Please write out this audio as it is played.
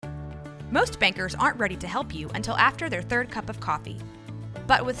Most bankers aren't ready to help you until after their third cup of coffee.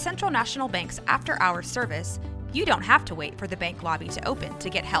 But with Central National Bank's after-hours service, you don't have to wait for the bank lobby to open to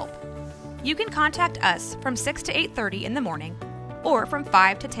get help. You can contact us from 6 to 8:30 in the morning or from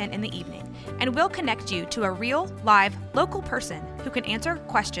 5 to 10 in the evening, and we'll connect you to a real, live, local person who can answer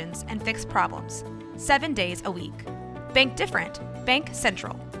questions and fix problems 7 days a week. Bank different. Bank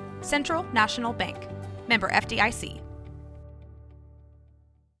Central. Central National Bank. Member FDIC.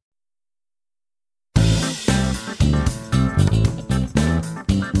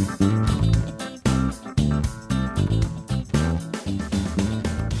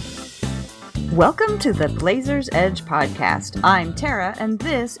 Welcome to the Blazers Edge podcast. I'm Tara, and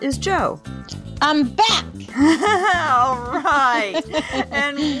this is Joe. I'm back! All right.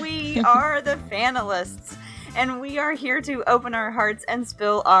 And we are the Fanalists. And we are here to open our hearts and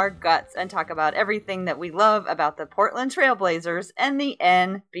spill our guts and talk about everything that we love about the Portland Trail Blazers and the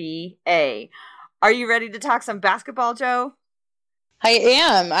NBA. Are you ready to talk some basketball, Joe? I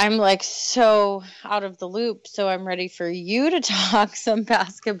am. I'm like so out of the loop, so I'm ready for you to talk some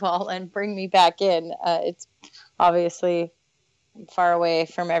basketball and bring me back in. It's obviously far away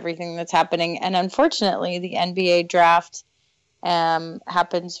from everything that's happening. And unfortunately, the NBA draft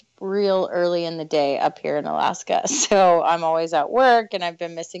happens real early in the day up here in Alaska. So I'm always at work and I've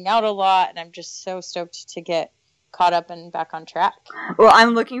been missing out a lot. And I'm just so stoked to get caught up and back on track. Well, I'm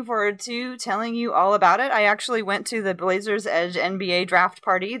looking forward to telling you all about it. I actually went to the Blazers Edge NBA draft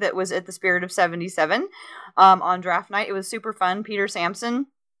party that was at the Spirit of 77 on draft night. It was super fun. Peter Sampson,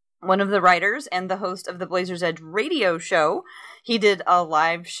 one of the writers and the host of the Blazers Edge radio show, he did a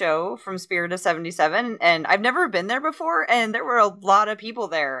live show from Spirit of 77, and I've never been there before, and there were a lot of people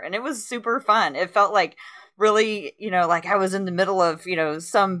there, and it was super fun. It felt like really, like I was in the middle of,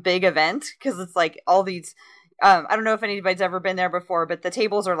 some big event, because it's like all these I don't know if anybody's ever been there before, but the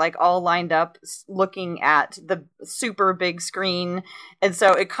tables are like all lined up looking at the super big screen. And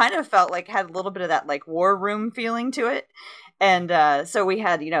so it kind of felt like had a little bit of that like war room feeling to it. And so we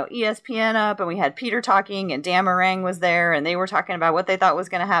had, ESPN up and we had Peter talking and Dan Marang was there and they were talking about what they thought was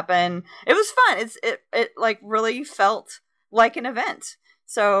going to happen. It was fun. It like really felt like an event.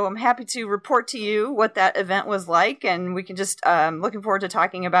 So I'm happy to report to you what that event was like, and we can just looking forward to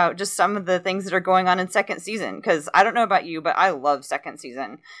talking about just some of the things that are going on in second season, because I don't know about you, but I love second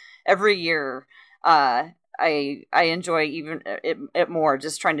season. Every year I enjoy even it more,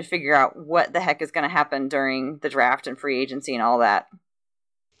 just trying to figure out what the heck is going to happen during the draft and free agency and all that.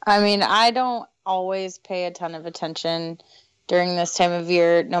 I mean, I don't always pay a ton of attention during this time of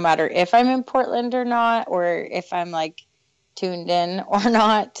year, no matter if I'm in Portland or not, or if I'm like tuned in or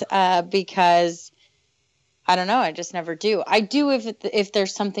not, because I don't know, I just never do. I do if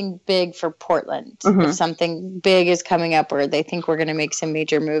there's something big for Portland, if something big is coming up or they think we're going to make some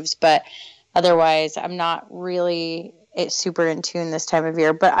major moves, but otherwise I'm not really super in tune this time of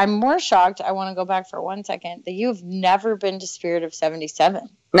year. But I'm more shocked, I want to go back for 1 second, that you've never been to Spirit of 77.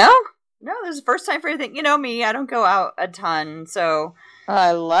 No, this is the first time for anything. You know me, I don't go out a ton, so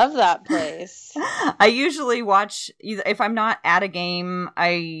I love that place. I usually watch, if I'm not at a game,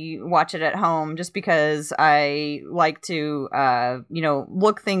 I watch it at home just because I like to,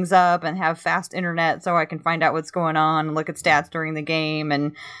 look things up and have fast internet so I can find out what's going on and look at stats during the game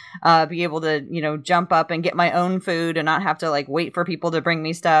and be able to, jump up and get my own food and not have to like wait for people to bring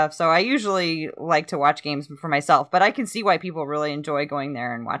me stuff. So I usually like to watch games for myself, but I can see why people really enjoy going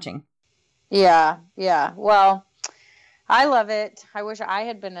there and watching. Yeah. Well, I love it. I wish I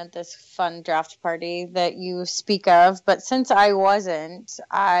had been at this fun draft party that you speak of, but since I wasn't,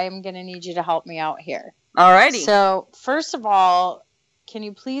 I'm going to need you to help me out here. Alrighty. So, first of all, can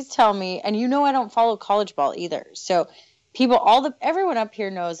you please tell me, and I don't follow college ball either. So, everyone up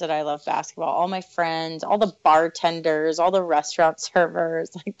here knows that I love basketball. All my friends, all the bartenders, all the restaurant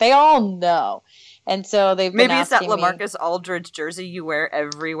servers, like they all know. And so they've been asking me. Maybe it's that LaMarcus Aldridge jersey you wear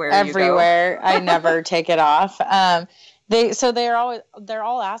everywhere you go. Everywhere. I never take it off. They're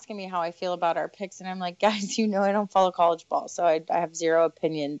all asking me how I feel about our picks, and I'm like, guys, I don't follow college ball, so I have zero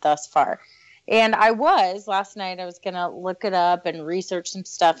opinion thus far. And last night I was gonna look it up and research some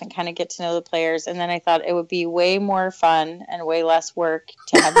stuff and kind of get to know the players, and then I thought it would be way more fun and way less work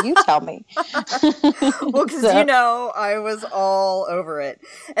to have you tell me. Well, because I was all over it,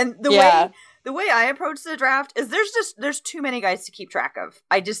 and the way I approach the draft is there's too many guys to keep track of.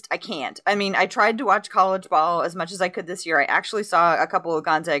 I can't. I mean, I tried to watch college ball as much as I could this year. I actually saw a couple of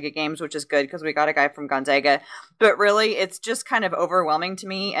Gonzaga games, which is good because we got a guy from Gonzaga. But really, it's just kind of overwhelming to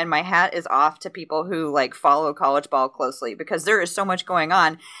me. And my hat is off to people who like follow college ball closely because there is so much going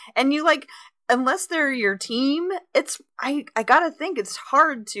on. And you unless they're your team, I gotta think it's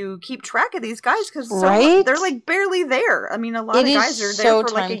hard to keep track of these guys because they're like barely there. I mean, a lot of guys are there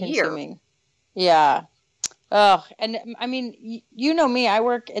for like a year. Yeah. Oh, and I mean, you know me,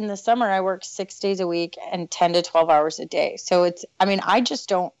 in the summer, I work 6 days a week and 10 to 12 hours a day. So I just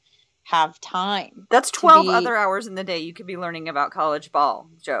don't have time. That's 12 other hours in the day you could be learning about college ball,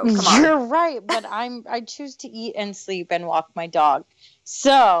 Joe. Come on. You're right, but I choose to eat and sleep and walk my dog.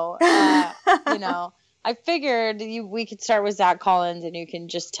 So, I figured we could start with Zach Collins, and you can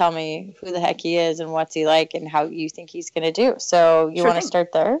just tell me who the heck he is and what's he like and how you think he's going to do. So you want to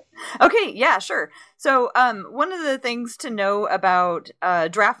start there? Okay, yeah, sure. So one of the things to know about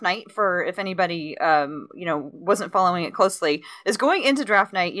draft night, for if anybody wasn't following it closely, is going into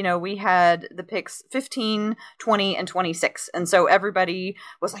draft night, we had the picks 15, 20, and 26. And so everybody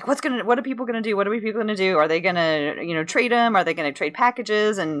was like, what are people going to do? What are people going to do? Are they going to, trade them? Are they going to trade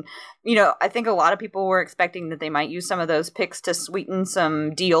packages? And, I think a lot of people were expecting that they might use some of those picks to sweeten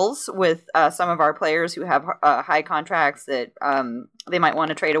some deals with some of our players who have high contracts that they might want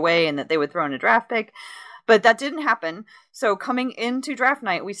to trade away and that they would throw in a draft pick. But that didn't happen. So coming into draft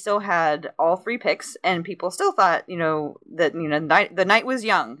night, we still had all 3 picks, and people still thought, that, the night was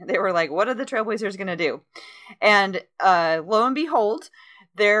young. They were like, what are the Trailblazers going to do? And lo and behold,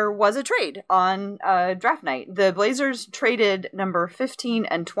 there was a trade on draft night. The Blazers traded number 15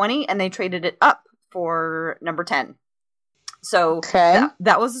 and 20, and they traded it up for number 10. So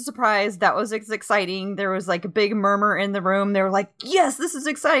that was a surprise. That was exciting. There was like a big murmur in the room. They were like, yes, this is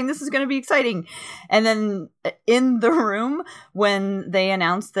exciting. This is going to be exciting. And then in the room, when they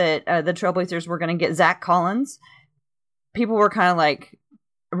announced that the Trailblazers were going to get Zach Collins, people were kind of like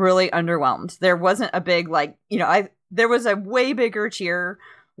really underwhelmed. There wasn't a big, there was a way bigger cheer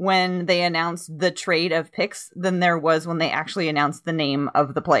when they announced the trade of picks than there was when they actually announced the name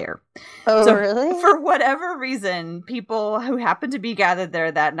of the player. Oh, so really? For whatever reason, people who happened to be gathered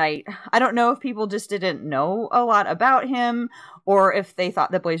there that night, I don't know if people just didn't know a lot about him or if they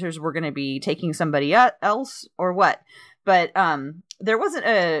thought the Blazers were going to be taking somebody else or what. But there wasn't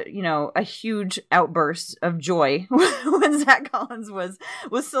a huge outburst of joy when Zach Collins was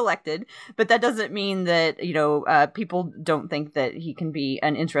selected. But that doesn't mean that people don't think that he can be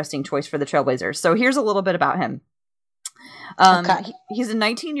an interesting choice for the Trailblazers. So here's a little bit about him. He's a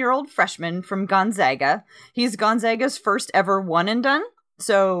 19-year-old freshman from Gonzaga. He's Gonzaga's first ever one and done.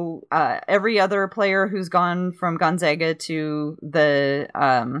 So every other player who's gone from Gonzaga to the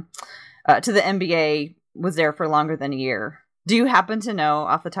NBA was there for longer than a year. Do you happen to know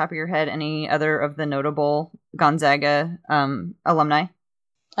off the top of your head any other of the notable Gonzaga alumni?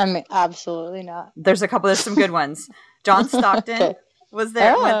 I mean, absolutely not. There's some good ones. John Stockton went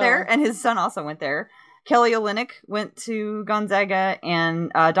there, and his son also went there. Kelly Olynyk went to Gonzaga,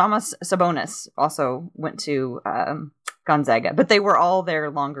 and Domas Sabonis also went to Gonzaga. But they were all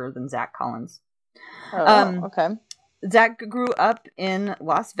there longer than Zach Collins. Okay. Zach grew up in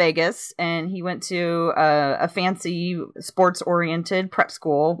Las Vegas, and he went to a fancy sports-oriented prep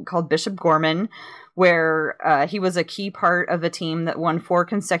school called Bishop Gorman, where he was a key part of a team that won 4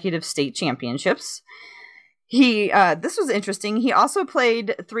 consecutive state championships. This was interesting. He also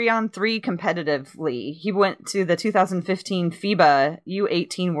played 3-on-3 competitively. He went to the 2015 FIBA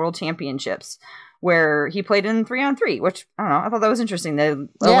U18 World Championships, where he played in 3-on-3, which, I don't know, I thought that was interesting. The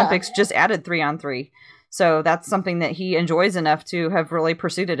Olympics just added 3-on-3. So that's something that he enjoys enough to have really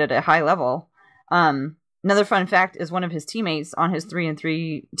pursued it at a high level. Another fun fact is one of his teammates on his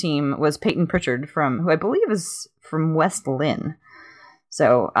 3-on-3 team was Peyton Pritchard, who I believe is from West Lynn.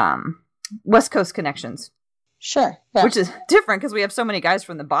 So West Coast connections. Sure. Yeah. Which is different because we have so many guys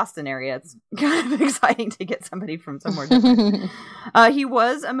from the Boston area. It's kind of exciting to get somebody from somewhere different. He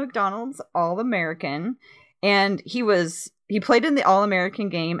was a McDonald's All-American, and he played in the All-American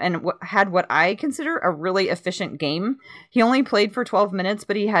game and had what I consider a really efficient game. He only played for 12 minutes,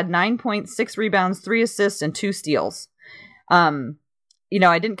 but he had 9.6 rebounds, 3 assists, and 2 steals. I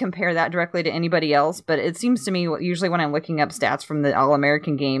didn't compare that directly to anybody else, but it seems to me usually when I'm looking up stats from the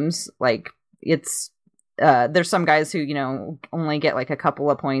All-American games, like it's there's some guys who, only get like a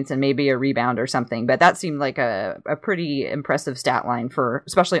couple of points and maybe a rebound or something, but that seemed like a pretty impressive stat line for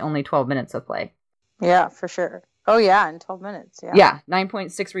especially only 12 minutes of play. Yeah, for sure. Oh, yeah, in 12 minutes, yeah. Yeah,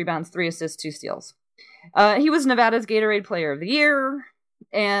 9.6 rebounds, 3 assists, 2 steals. He was Nevada's Gatorade Player of the Year.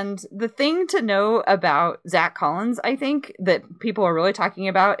 And the thing to know about Zach Collins, I think, that people are really talking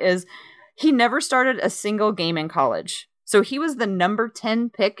about is he never started a single game in college. So he was the number 10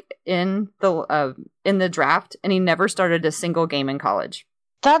 pick in the draft, and he never started a single game in college.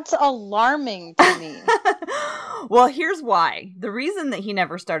 That's alarming to me. Well, here's why. The reason that he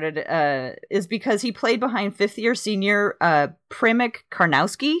never started is because he played behind fifth-year senior Przemek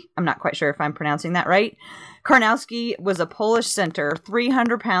Karnowski. I'm not quite sure if I'm pronouncing that right. Karnowski was a Polish center,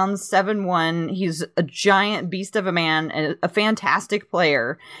 300 pounds, 7'1". He's a giant beast of a man, a fantastic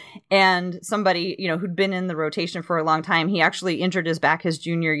player, and somebody, who'd been in the rotation for a long time. He actually injured his back his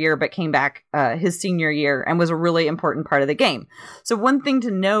junior year, but came back his senior year and was a really important part of the game. So one thing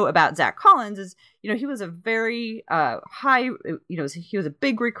to know about Zach Collins is, he was a very high, he was a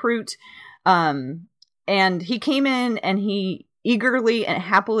big recruit, and he came in and he eagerly and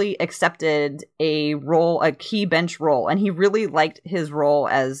happily accepted a key bench role. And he really liked his role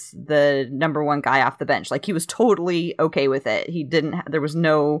as the number one guy off the bench. Like, he was totally okay with it. There was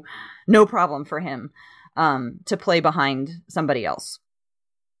no problem for him to play behind somebody else.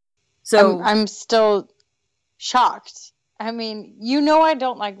 So I'm still shocked. I mean, I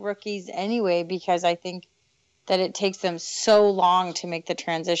don't like rookies anyway, because I think that it takes them so long to make the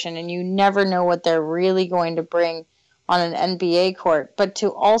transition, and you never know what they're really going to bring on an NBA court. But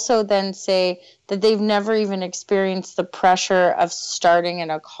to also then say that they've never even experienced the pressure of starting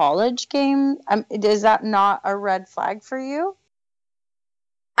in a college game, is that not a red flag for you?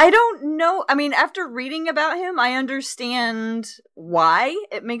 I don't know. I mean, after reading about him, I understand why.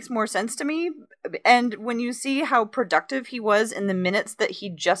 It makes more sense to me. And when you see how productive he was in the minutes that he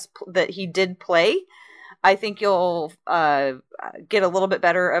did play, I think you'll get a little bit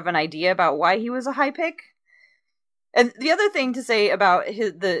better of an idea about why he was a high pick. And the other thing to say about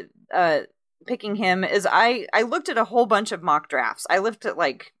picking him is I looked at a whole bunch of mock drafts. I looked at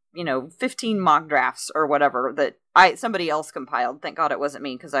 15 mock drafts or whatever that somebody else compiled. Thank God it wasn't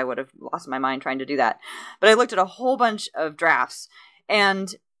me, because I would have lost my mind trying to do that. But I looked at a whole bunch of drafts,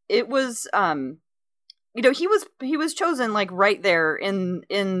 and it was he was chosen right there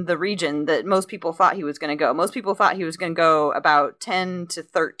in the region that most people thought he was going to go. Most people thought he was going to go about 10 to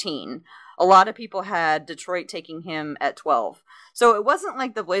 13. A lot of people had Detroit taking him at 12. So it wasn't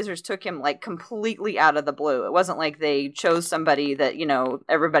like the Blazers took him completely out of the blue. It wasn't like they chose somebody that,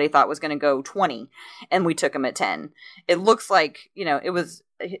 everybody thought was going to go 20 and we took him at 10. It looks like, it was,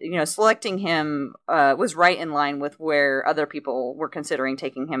 selecting him was right in line with where other people were considering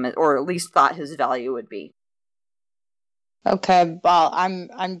taking him, or at least thought his value would be. Okay, well,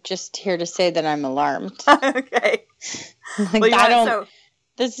 I'm just here to say that I'm alarmed. Okay.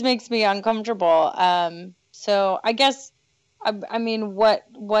 This makes me uncomfortable. So I guess, I mean,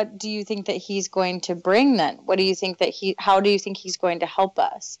 what do you think that he's going to bring then? What do you think how do you think he's going to help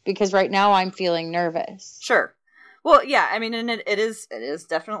us? Because right now I'm feeling nervous. Sure. Well, yeah, I mean, and it is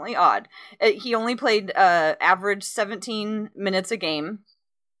definitely odd. He only played average 17 minutes a game.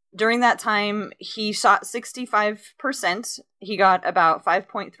 During that time, he shot 65%. He got about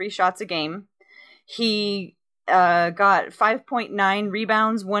 5.3 shots a game. He got 5.9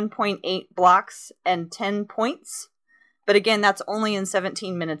 rebounds, 1.8 blocks, and 10 points. But again, that's only in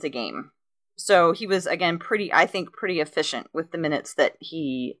 17 minutes a game. So he was, again, pretty efficient with the minutes that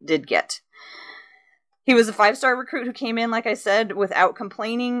he did get. He was a 5-star recruit who came in, like I said, without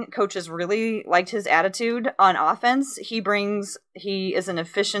complaining. Coaches really liked his attitude on offense. He is an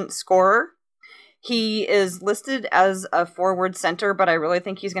efficient scorer. He is listed as a forward center, but I really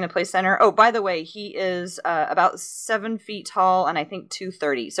think he's going to play center. Oh, by the way, he is about 7 feet tall and I think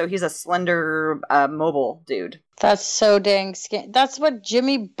 230. So he's a slender, mobile dude. That's so dang skinny. That's what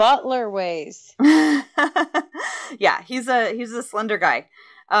Jimmy Butler weighs. Yeah, he's a slender guy.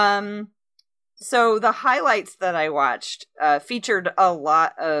 So the highlights that I watched featured a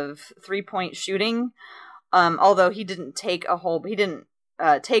lot of 3-point shooting, although he didn't take a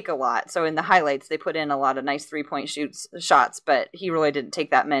lot. So in the highlights, they put in a lot of nice 3-point shots, but he really didn't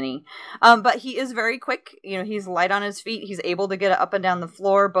take that many. But he is very quick. He's light on his feet. He's able to get up and down the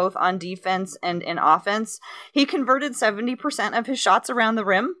floor, both on defense and in offense. He converted 70% of his shots around the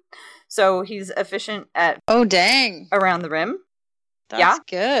rim. So he's efficient at around the rim. That's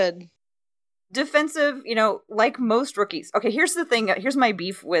good. Defensive, like most rookies. Okay, here's the thing. Here's my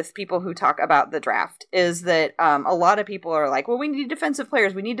beef with people who talk about the draft is that a lot of people are like, well, we need defensive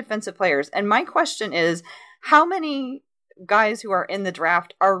players. We need defensive players. And my question is, how many guys who are in the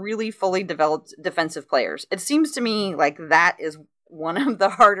draft are really fully developed defensive players? It seems to me like that is one of the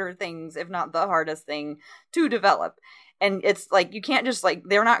harder things, if not the hardest thing to develop. And it's like, you can't just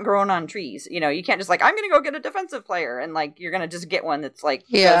they're not growing on trees. You can't just I'm going to go get a defensive player. And you're going to just get one that's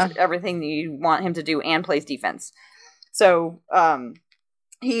does everything that you want him to do and plays defense. So,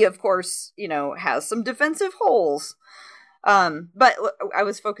 he of course, has some defensive holes. But I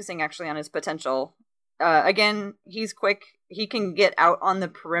was focusing actually on his potential again, he's quick. He can get out on the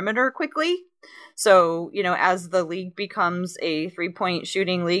perimeter quickly. So, as the league becomes a 3-point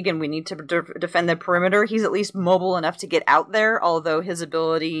shooting league and we need to defend the perimeter, he's at least mobile enough to get out there, although his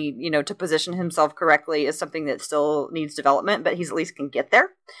ability, to position himself correctly is something that still needs development, but he's at least can get there.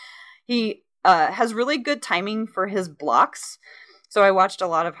 He has really good timing for his blocks. So I watched a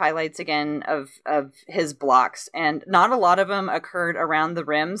lot of highlights again of his blocks, and not a lot of them occurred around the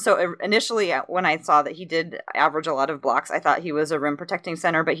rim. So initially, when I saw that he did average a lot of blocks, I thought he was a rim protecting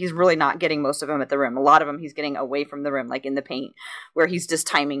center, but he's really not getting most of them at the rim. A lot of them he's getting away from the rim, like in the paint, where he's just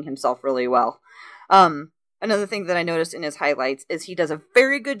timing himself really well. Another thing that I noticed in his highlights is he does a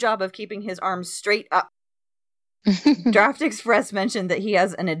very good job of keeping his arms straight up. Draft Express mentioned that he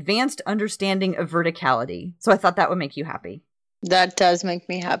has an advanced understanding of verticality. So I thought that would make you happy. That does make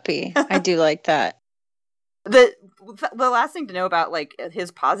me happy. I do like that. The last thing to know about like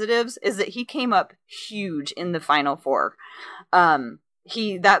his positives is that he came up huge in the Final Four.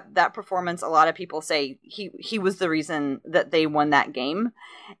 That performance, a lot of people say he was the reason that they won that game.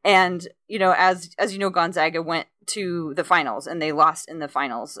 And as Gonzaga went to the finals and they lost in the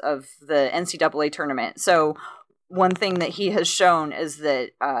finals of the NCAA tournament. So one thing that he has shown is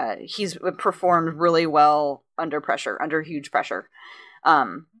that he's performed really well under pressure, under huge pressure.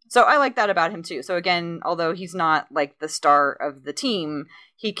 So I like that about him too. So again, although he's not like the star of the team,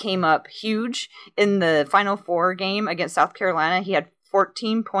 he came up huge in the Final Four game against South Carolina. He had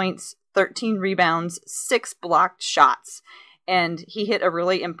 14 points, 13 rebounds, 6 blocked shots. And he hit a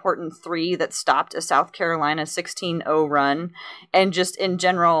really important 3 that stopped a South Carolina 16-0 run. And just in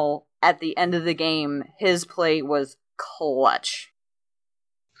general, at the end of the game, his play was clutch.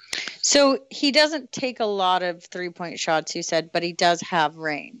 So he doesn't take a lot of 3-point shots, you said, but he does have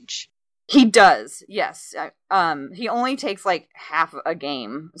range. He does, yes. He only takes like half a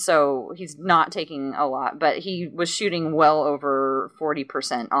game, so he's not taking a lot, but he was shooting well over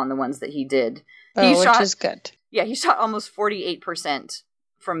 40% on the ones that he did. Which is good. Yeah, he shot almost 48%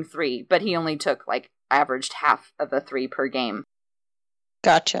 from 3, but he only took averaged half of a 3 per game.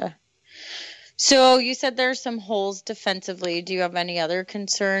 Gotcha. So you said there's some holes defensively. Do you have any other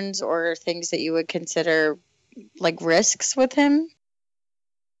concerns or things that you would consider risks with him?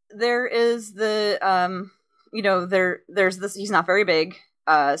 There is there's this, he's not very big.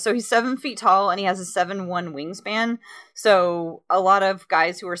 So he's 7 feet tall and he has a 7'1" wingspan. So a lot of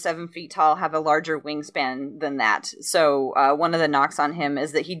guys who are 7 feet tall have a larger wingspan than that. So one of the knocks on him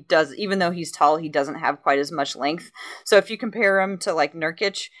is that even though he's tall, he doesn't have quite as much length. So if you compare him to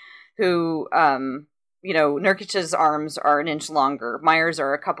Nurkic, who, Nurkic's arms are an inch longer. Myers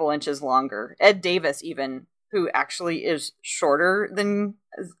are a couple inches longer. Ed Davis, even, who actually is shorter than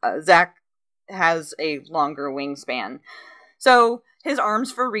Zach, has a longer wingspan. So his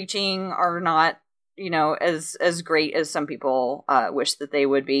arms for reaching are not, as great as some people wish that they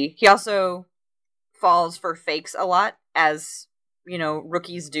would be. He also falls for fakes a lot, as,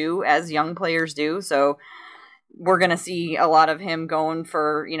 rookies do, as young players do. So we're going to see a lot of him going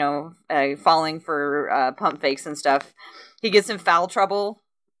for, falling for pump fakes and stuff. He gets in foul trouble,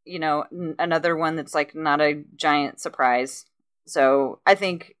 another one that's not a giant surprise. So I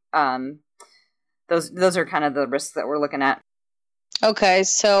think those are kind of the risks that we're looking at. Okay,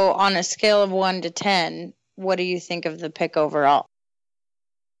 so on a scale of 1 to 10, what do you think of the pick overall?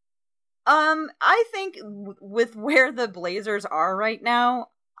 I think with where the Blazers are right now,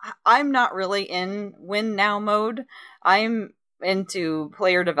 I'm not really in win now mode. I'm into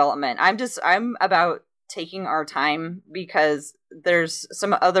player development. I'm about taking our time because there's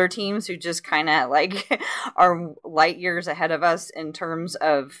some other teams who just kind of are light years ahead of us in terms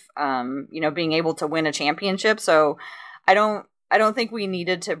of, being able to win a championship. So I don't think we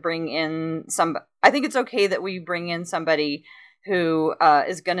needed to bring in I think it's okay that we bring in somebody who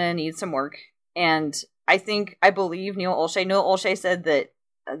is going to need some work. And I believe Neil Olshey said that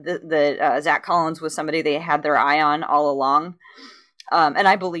Zach Collins was somebody they had their eye on all along. And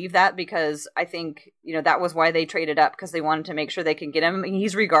I believe that because I think, that was why they traded up, because they wanted to make sure they could get him.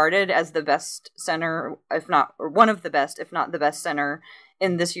 He's regarded as the best center, if not one of the best, if not the best center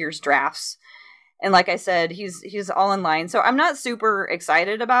in this year's drafts. And like I said, he's all in line. So I'm not super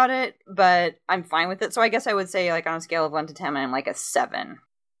excited about it, but I'm fine with it. So I guess I would say on a scale of 1 to 10, I'm a 7.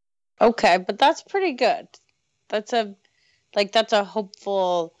 Okay, but that's pretty good. That's a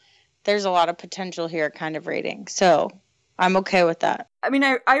hopeful, there's a lot of potential here kind of rating. So I'm okay with that. I mean,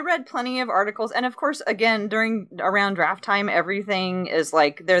 I read plenty of articles. And of course, again, around draft time, everything is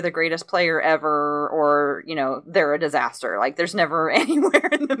they're the greatest player ever, or, they're a disaster. There's never anywhere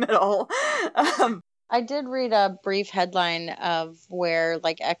in the middle. I did read a brief headline of where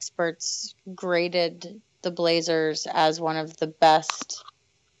like experts graded the Blazers as one of the best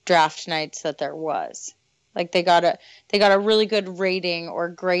draft nights that there was. Like they got a really good rating or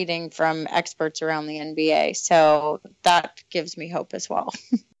grading from experts around the NBA. So that gives me hope as well.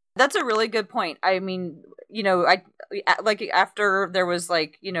 That's a really good point. I mean, I like after there was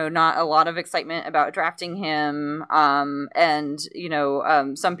like, not a lot of excitement about drafting him. And,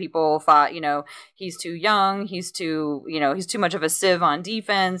 some people thought, he's too young. He's too much of a sieve on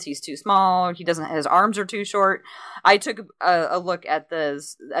defense. He's too small. His arms are too short. I took a look at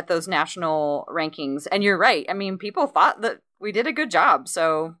those national rankings, and you're right. I mean, people thought that we did a good job.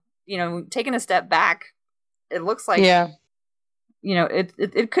 So, taking a step back, it looks like,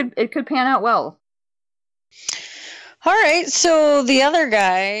 it could pan out well. All right, so the other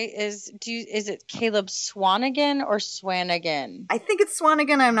guy is it Caleb Swanigan or Swanigan? I think it's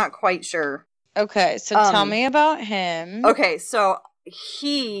Swanigan. I'm not quite sure. Okay, so tell me about him. Okay, so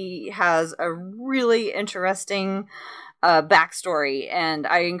he has a really interesting backstory, and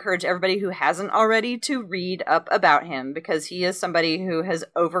I encourage everybody who hasn't already to read up about him, because he is somebody who has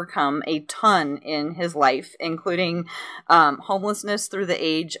overcome a ton in his life, including homelessness through the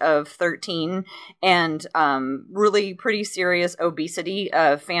age of 13 and really pretty serious obesity. He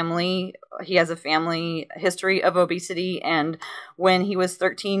has a family history of obesity, and when he was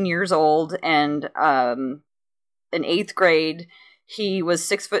 13 years old and in 8th grade, he was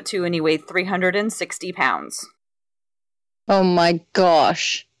 6'2" and he weighed 360 pounds. Oh my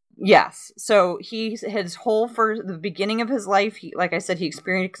gosh. Yes. So for the beginning of his life, like I said, he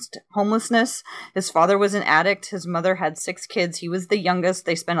experienced homelessness. His father was an addict. His mother had 6 kids. He was the youngest.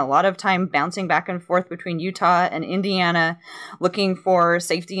 They spent a lot of time bouncing back and forth between Utah and Indiana, looking for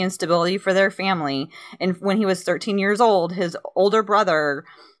safety and stability for their family. And when he was 13 years old, his older brother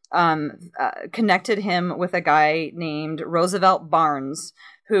connected him with a guy named Roosevelt Barnes,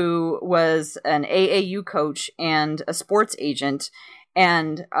 who was an AAU coach and a sports agent.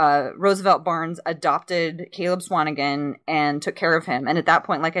 And Roosevelt Barnes adopted Caleb Swanigan and took care of him. And at that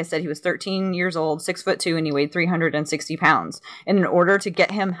point, like I said, he was 13 years old, 6'2", and he weighed 360 pounds. And in order to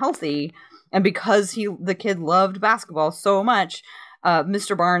get him healthy, and because the kid loved basketball so much,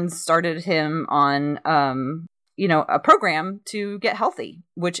 Mr. Barnes started him on a program to get healthy,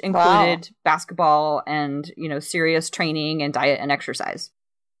 which included basketball and, serious training and diet and exercise.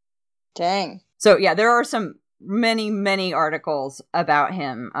 Dang. So yeah, there are many articles about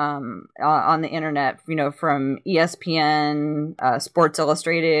him on the internet, from ESPN, Sports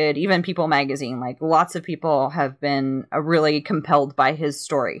Illustrated, even People magazine. Like, lots of people have been really compelled by his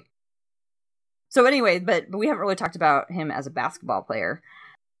story. So anyway, but we haven't really talked about him as a basketball player.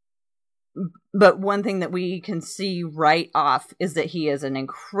 But one thing that we can see right off is that he is an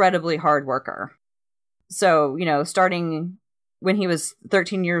incredibly hard worker. So, starting when he was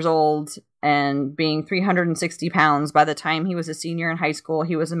 13 years old and being 360 pounds, by the time he was a senior in high school,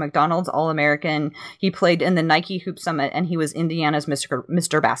 he was a McDonald's All-American. He played in the Nike Hoop Summit, and he was Indiana's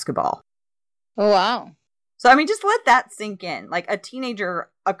Mr. Basketball. Oh, wow. So, I mean, just let that sink in. Like, a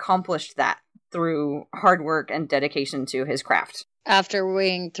teenager accomplished that through hard work and dedication to his craft. After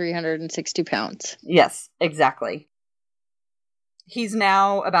weighing 360 pounds. Yes, exactly. He's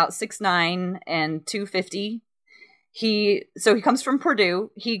now about 6'9" and 250. He comes from Purdue.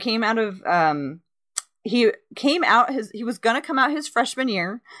 He came out he was going to come out his freshman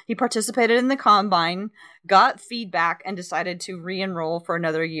year. He participated in the combine, got feedback, and decided to re-enroll for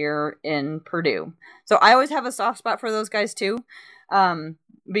another year in Purdue. So I always have a soft spot for those guys too,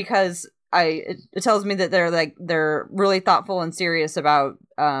 because it tells me that they're really thoughtful and serious about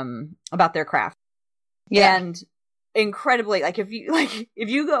their craft. Yeah. And incredibly, if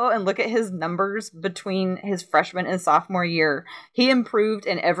you go and look at his numbers between his freshman and sophomore year, he improved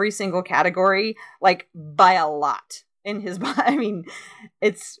in every single category, by a lot in his I mean,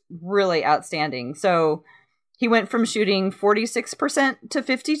 it's really outstanding. So he went from shooting 46% to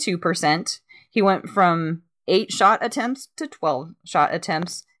 52%. He went from 8 shot attempts to 12 shot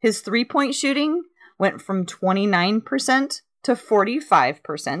attempts. His 3-point shooting went from 29% to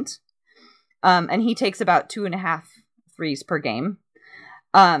 45%. And he takes about 2.5 threes per game.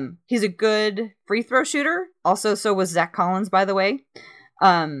 He's a good free throw shooter. Also, so was Zach Collins, by the way.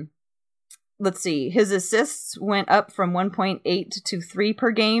 Let's see. His assists went up from 1.8 to 3 per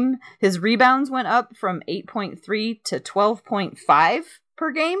game. His rebounds went up from 8.3 to 12.5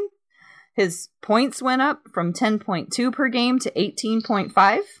 per game. His points went up from 10.2 per game to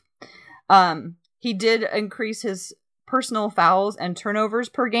 18.5. He did increase his personal fouls and turnovers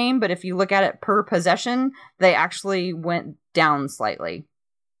per game, but if you look at it per possession, they actually went down slightly.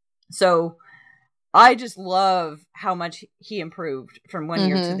 So I just love how much he improved from one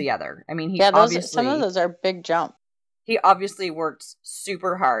year to the other. I mean, some of those are big jump. He obviously worked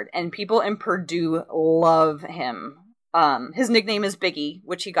super hard, and people in Purdue love him. His nickname is Biggie,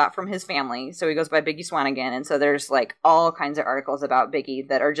 which he got from his family, so he goes by Biggie Swanigan. And so there's like all kinds of articles about Biggie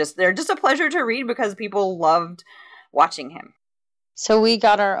that are they're just a pleasure to read because people loved watching him. So we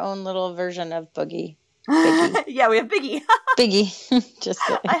got our own little version of Biggie. Yeah, we have Biggie. Biggie. Just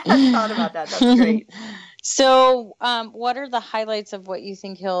kidding. I hadn't thought about that. That's great. So, what are the highlights of what you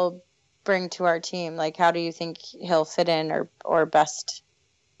think he'll bring to our team? Like, how do you think he'll fit in or best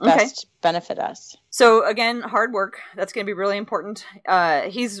benefit us? So again, hard work. That's going to be really important.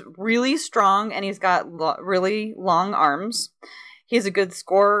 He's really strong and he's got really long arms. He's a good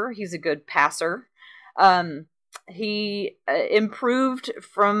scorer. He's a good passer. He improved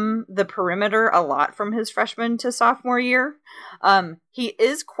from the perimeter a lot from his freshman to sophomore year. He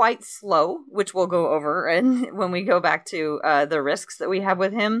is quite slow, which we'll go over and when we go back to the risks that we have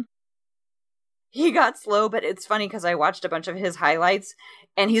with him. He got slow, but it's funny because I watched a bunch of his highlights,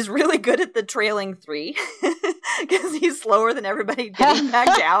 and he's really good at the trailing three because he's slower than everybody getting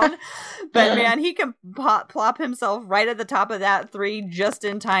back down. But man, he can plop himself right at the top of that three just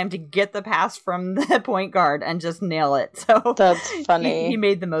in time to get the pass from the point guard and just nail it. So that's funny. He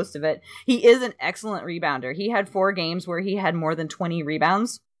made the most of it. He is an excellent rebounder. He had 4 games where he had more than 20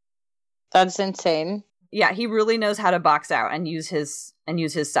 rebounds. That's insane. Yeah, he really knows how to box out and use his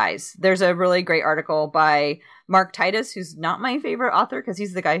size. There's a really great article by Mark Titus, who's not my favorite author because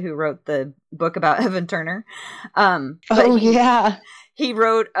he's the guy who wrote the book about Evan Turner. He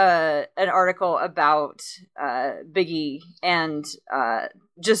wrote an article about Biggie and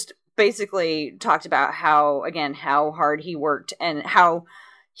just basically talked about how hard he worked and how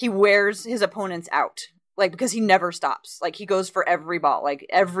he wears his opponents out. Like, because he never stops. Like, he goes for every ball. Like,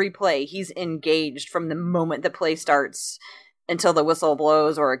 every play, he's engaged from the moment the play starts until the whistle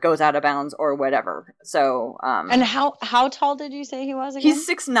blows or it goes out of bounds or whatever. So, and how tall did you say he was again? He's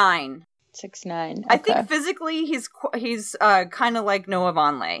 6'9". 6'9". Okay. I think physically he's kind of like Noah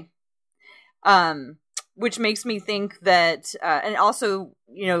Vonleh. Which makes me think that, and also,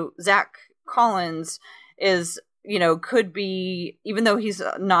 Zach Collins is... could be, even though he's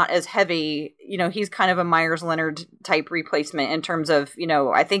not as heavy, he's kind of a Myers Leonard type replacement in terms of,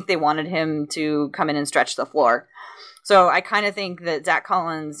 I think they wanted him to come in and stretch the floor. So I kind of think that Zach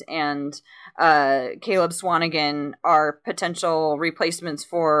Collins and Caleb Swanigan are potential replacements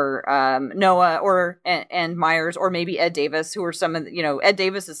for Noah and Myers, or maybe Ed Davis, who are some of Ed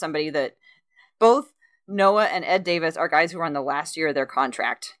Davis is somebody that both Noah and Ed Davis are guys who are on the last year of their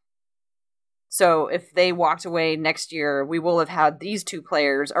contract. So if they walked away next year, we will have had these 2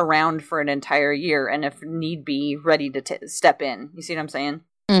 players around for an entire year, and if need be, ready to step in. You see what I'm saying?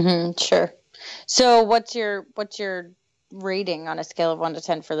 Mm-hmm, sure. So what's your rating on a scale of 1 to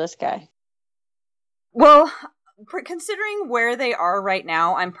 10 for this guy? Well, considering where they are right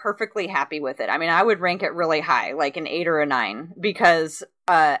now, I'm perfectly happy with it. I mean, I would rank it really high, like an 8 or a 9, because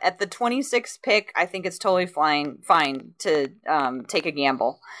at the 26th pick, I think it's totally fine to take a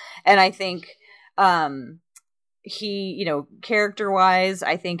gamble. And I think he, character-wise,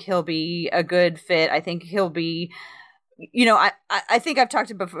 I think he'll be a good fit. I think he'll be, I think I've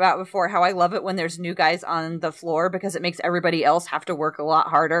talked about before how I love it when there's new guys on the floor because it makes everybody else have to work a lot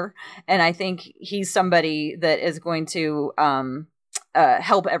harder. And I think he's somebody that is going to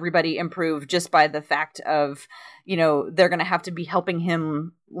help everybody improve just by the fact of, they're going to have to be helping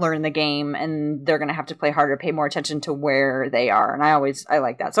him learn the game and they're going to have to play harder, pay more attention to where they are. And I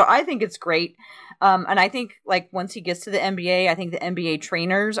like that. So I think it's great. And I think like once he gets to the NBA, I think the NBA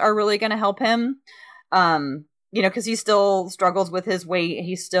trainers are really going to help him. Cause he still struggles with his weight.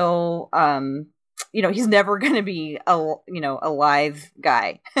 He's still, he's never going to be a live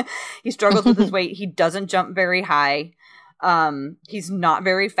guy. He struggles with his weight. He doesn't jump very high. He's not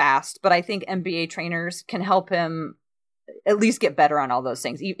very fast, but I think NBA trainers can help him at least get better on all those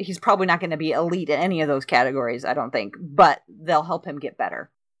things. He's probably not going to be elite in any of those categories, I don't think, but they'll help him get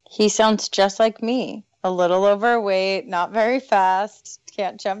better. He sounds just like me. A little overweight, not very fast,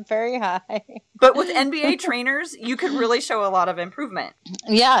 can't jump very high. But with NBA trainers, you could really show a lot of improvement.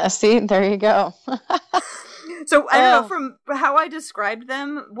 Yeah, see, there you go. So I don't know, from how I described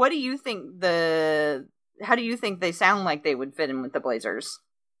them, how do you think they sound like they would fit in with the Blazers?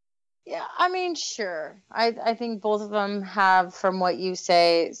 Yeah, I mean, sure. I think both of them have, from what you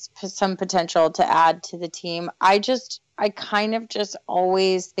say, some potential to add to the team. I kind of just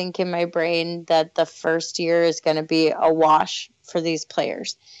always think in my brain that the first year is going to be a wash for these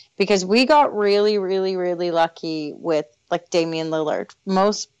players because we got really, really, really lucky with like Damian Lillard.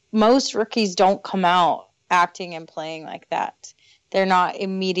 Most most rookies don't come out acting and playing like that. They're not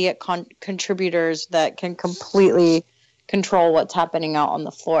immediate contributors that can completely control what's happening out on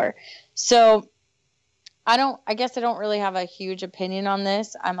the floor. So I guess I don't really have a huge opinion on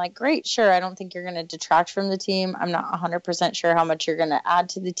this. I'm like, great, sure. I don't think you're going to detract from the team. I'm not 100% sure how much you're going to add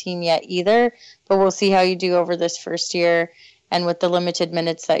to the team yet either, but we'll see how you do over this first year and with the limited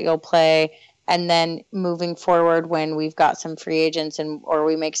minutes that you'll play. And then moving forward, when we've got some free agents or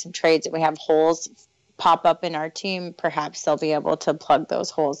we make some trades and we have holes pop up in our team, perhaps they'll be able to plug those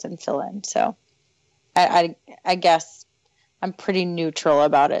holes and fill in. So I guess I'm pretty neutral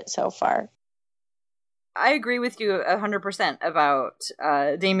about it so far. I agree with you 100% about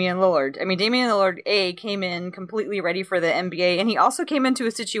Damian Lillard. I mean, Damian Lillard, came in completely ready for the NBA, and he also came into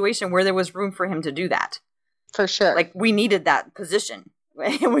a situation where there was room for him to do that. For sure. Like, we needed that position.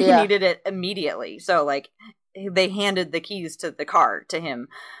 We needed it immediately. So, like, they handed the keys to the car to him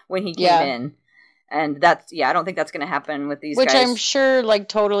when he came in. And that's, I don't think that's going to happen with these guys. Which I'm sure, like,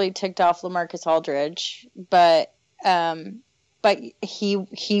 totally ticked off LaMarcus Aldridge. But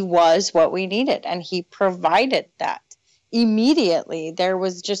he was what we needed, and he provided that immediately. There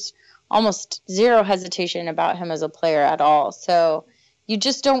was just almost zero hesitation about him as a player at all. So you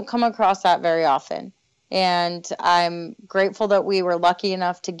just don't come across that very often. And I'm grateful that we were lucky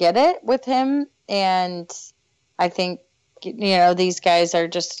enough to get it with him. And I think, these guys are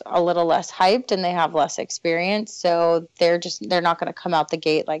just a little less hyped and they have less experience. So they're not going to come out the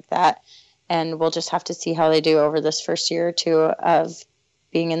gate like that. And we'll just have to see how they do over this first year or two of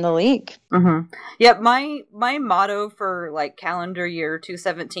being in the league. Mm-hmm. Yeah, my motto for like calendar year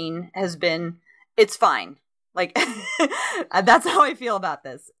 2017 has been, it's fine. Like, that's how I feel about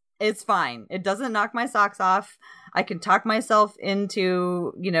this. It's fine. It doesn't knock my socks off. I can talk myself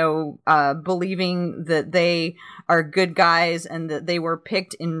into, believing that they are good guys and that they were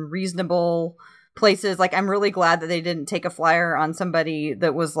picked in reasonable places. Like, I'm really glad that they didn't take a flyer on somebody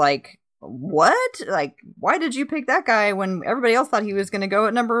that was like, what? Like, why did you pick that guy when everybody else thought he was going to go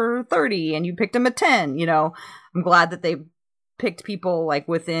at number 30 and you picked him at 10? I'm glad that they picked people like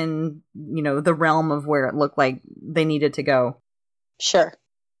within, the realm of where it looked like they needed to go. Sure.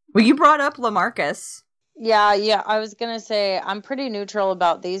 Well, you brought up LaMarcus. Yeah. I was going to say I'm pretty neutral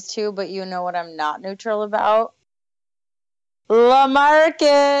about these two, but you know what I'm not neutral about?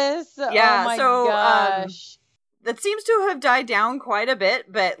 LaMarcus. Yeah, oh my so gosh. That seems to have died down quite a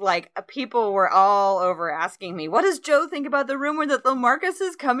bit, but like people were all over asking me, what does Joe think about the rumor that LaMarcus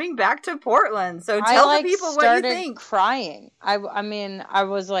is coming back to Portland? So tell the people what you think. Crying. I mean, I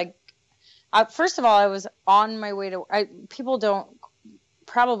was like, first of all, I was on my way to. People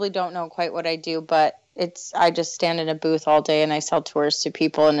probably don't know quite what I do, but I just stand in a booth all day and I sell tours to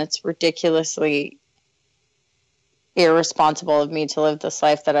people, and it's ridiculously irresponsible of me to live this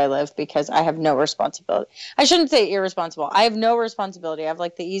life that I live because I have no responsibility. I shouldn't say irresponsible. I have no responsibility. I have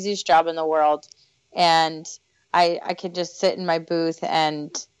like the easiest job in the world, and I could just sit in my booth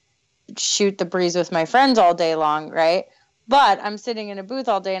and shoot the breeze with my friends all day long, right? But I'm sitting in a booth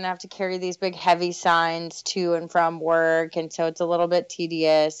all day and I have to carry these big heavy signs to and from work, and so it's a little bit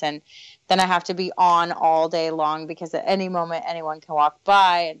tedious, and then I have to be on all day long because at any moment anyone can walk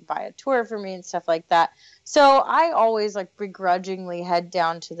by and buy a tour for me and stuff like that. So I always like begrudgingly head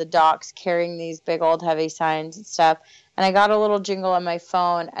down to the docks carrying these big old heavy signs and stuff. And I got a little jingle on my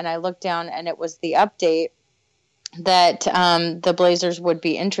phone and I looked down and it was the update that the Blazers would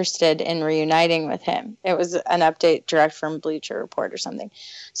be interested in reuniting with him. It was an update direct from Bleacher Report or something.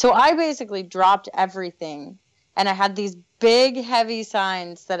 So I basically dropped everything and I had these big heavy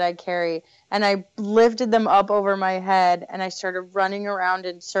signs that I carry and I lifted them up over my head and I started running around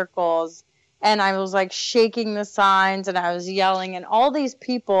in circles. And I was like shaking the signs and I was yelling, and all these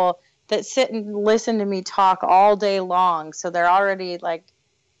people that sit and listen to me talk all day long, so they're already like,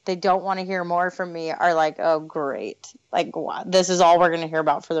 they don't want to hear more from me, are like, oh, great. Like, wow, this is all we're going to hear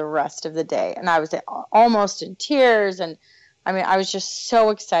about for the rest of the day. And I was almost in tears. And I mean, I was just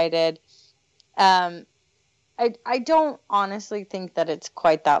so excited. I don't honestly think that it's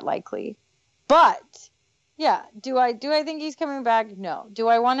quite that likely, but yeah. Do I think he's coming back? No. Do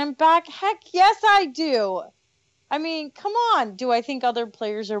I want him back? Heck yes, I do. I mean, come on. Do I think other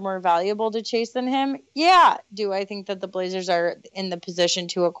players are more valuable to chase than him? Yeah. Do I think that the Blazers are in the position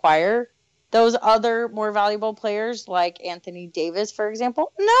to acquire those other more valuable players like Anthony Davis, for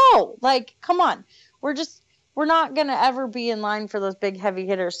example? No. Like, come on. We're not going to ever be in line for those big heavy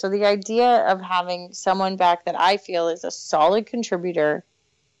hitters. So the idea of having someone back that I feel is a solid contributor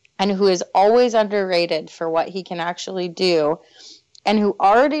and who is always underrated for what he can actually do, and who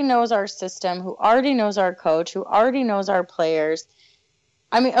already knows our system, who already knows our coach, who already knows our players,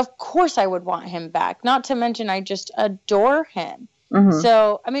 I mean, of course I would want him back. Not to mention, I just adore him. Mm-hmm.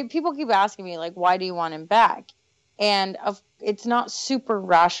 So, I mean, people keep asking me, like, why do you want him back? And it's not super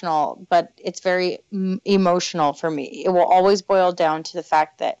rational, but it's very emotional for me. It will always boil down to the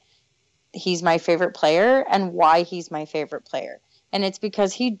fact that he's my favorite player and why he's my favorite player. And it's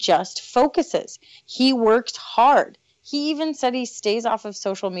because he just focuses. He works hard. He even said he stays off of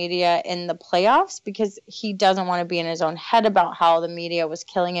social media in the playoffs because he doesn't want to be in his own head about how the media was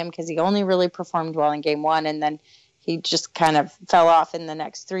killing him because he only really performed well in game 1 and then he just kind of fell off in the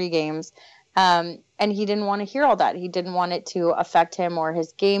next 3 games. And he didn't want to hear all that. He didn't want it to affect him or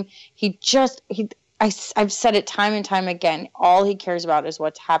his game. I've said it time and time again. All he cares about is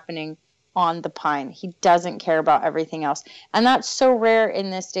what's happening on the Pine. He doesn't care about everything else. And that's so rare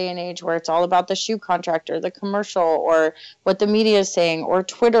in this day and age where it's all about the shoe contract or the commercial or what the media is saying or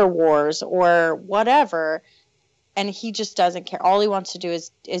Twitter wars or whatever. And he just doesn't care. All he wants to do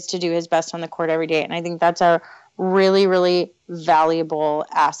is to do his best on the court every day. And I think that's a really, really valuable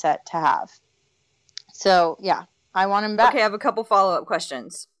asset to have. So, yeah, I want him back. Okay, I have a couple follow-up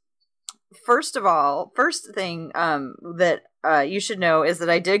questions. First thing that you should know is that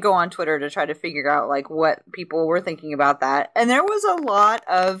I did go on Twitter to try to figure out like what people were thinking about that. And there was a lot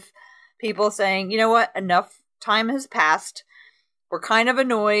of people saying, you know what, enough time has passed. We're kind of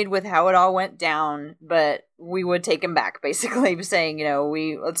annoyed with how it all went down, but we would take him back, basically saying, you know,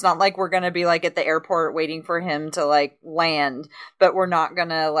 it's not like we're going to be like at the airport waiting for him to like land, but we're not going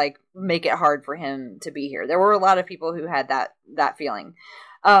to like make it hard for him to be here. There were a lot of people who had that feeling.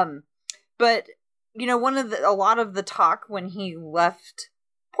 But, you know, a lot of the talk when he left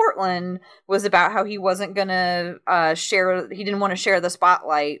Portland was about how he wasn't going to he didn't want to share the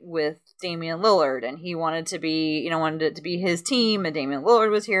spotlight with Damian Lillard, and he wanted it to be his team, and Damian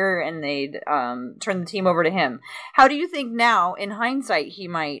Lillard was here, and they'd turn the team over to him. How do you think now, in hindsight, he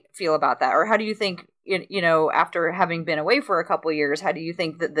might feel about that? Or how do you think, you know, after having been away for a couple of years, how do you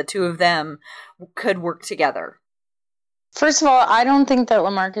think that the two of them could work together? First of all, I don't think that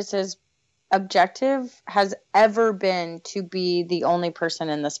LaMarcus's objective has ever been to be the only person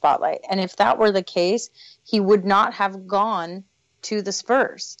in the spotlight. And if that were the case, he would not have gone to the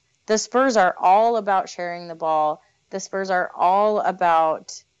Spurs. The Spurs are all about sharing the ball. The Spurs are all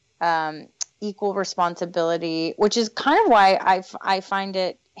about equal responsibility, which is kind of why I find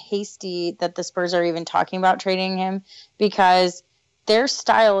it hasty that the Spurs are even talking about trading him, because their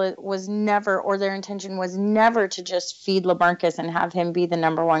style was never, or their intention was never to just feed LaMarcus and have him be the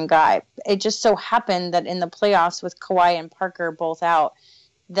number one guy. It just so happened that in the playoffs with Kawhi and Parker both out,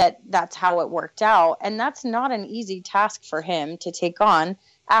 that's how it worked out. And that's not an easy task for him to take on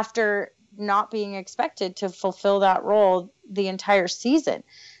after not being expected to fulfill that role the entire season.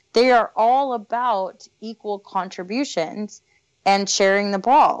 They are all about equal contributions and sharing the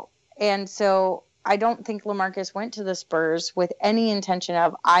ball. And so I don't think LaMarcus went to the Spurs with any intention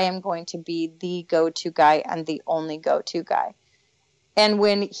of, I am going to be the go-to guy and the only go-to guy. And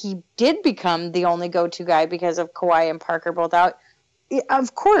when he did become the only go-to guy because of Kawhi and Parker both out,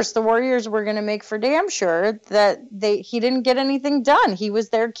 of course, the Warriors were going to make for damn sure that he didn't get anything done. He was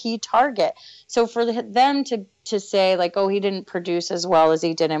their key target. So for them to say, like, oh, he didn't produce as well as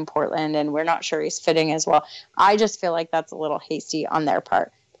he did in Portland, and we're not sure he's fitting as well, I just feel like that's a little hasty on their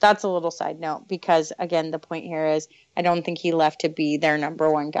part. That's a little side note because, again, the point here is I don't think he left to be their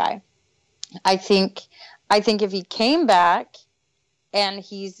number one guy. I think if he came back and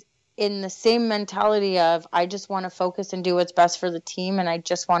he's in the same mentality of I just want to focus and do what's best for the team and I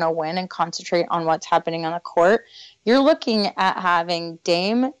just want to win and concentrate on what's happening on the court, you're looking at having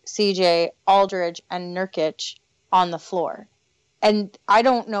Dame, CJ, Aldridge, and Nurkic on the floor. And I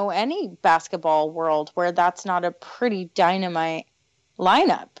don't know any basketball world where that's not a pretty dynamite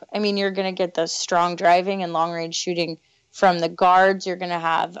lineup. I mean, you're going to get the strong driving and long-range shooting from the guards. You're going to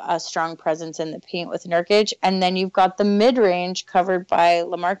have a strong presence in the paint with Nurkic, and then you've got the mid-range covered by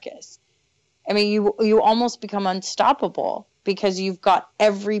LaMarcus. I mean, you almost become unstoppable because you've got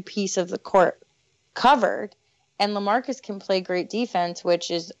every piece of the court covered, and LaMarcus can play great defense,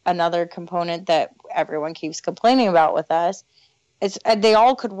 which is another component that everyone keeps complaining about with us. They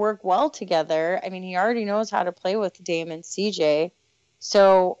all could work well together. I mean, he already knows how to play with Dame and CJ.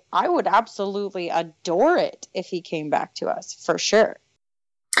 So I would absolutely adore it if he came back to us, for sure.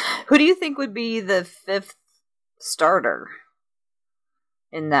 Who do you think would be the fifth starter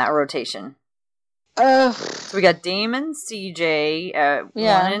in that rotation? So we got Dame and CJ at 1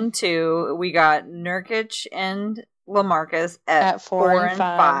 and 2. We got Nurkic and LaMarcus at 4 and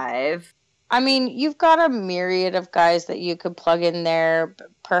 5. I mean, you've got a myriad of guys that you could plug in there.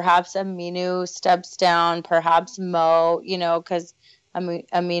 Perhaps Aminu steps down, perhaps Mo, because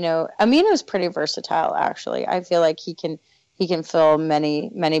Amino's pretty versatile, actually. I feel like he can fill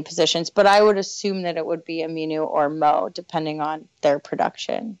many positions, but I would assume that it would be Aminu or Mo, depending on their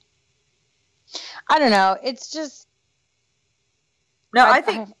production. I don't know. It's just I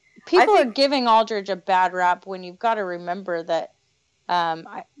think people are giving Aldridge a bad rap when you've got to remember that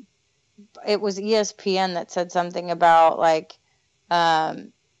it was ESPN that said something about like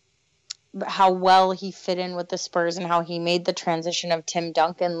how well he fit in with the Spurs and how he made the transition of Tim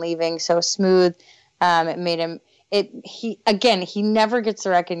Duncan leaving so smooth. It made him he never gets the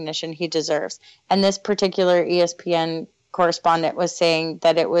recognition he deserves. And this particular ESPN correspondent was saying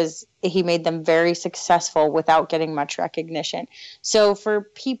that he made them very successful without getting much recognition. So for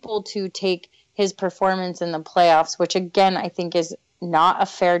people to take his performance in the playoffs, which again I think is not a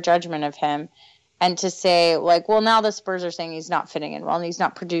fair judgment of him, and to say, like, well, now the Spurs are saying he's not fitting in well and he's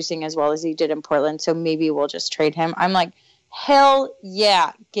not producing as well as he did in Portland, so maybe we'll just trade him. I'm like, hell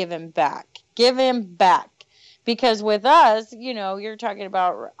yeah, give him back. Give him back. Because with us, you're talking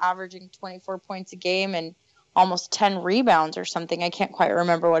about averaging 24 points a game and almost 10 rebounds or something. I can't quite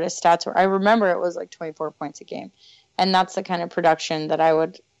remember what his stats were. I remember it was like 24 points a game. And that's the kind of production that I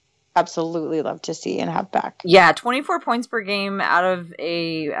would absolutely love to see and have back. Yeah, 24 points per game out of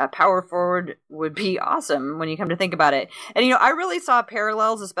a power forward would be awesome when you come to think about it. And, I really saw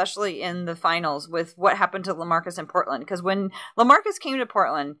parallels, especially in the finals, with what happened to LaMarcus in Portland. Because when LaMarcus came to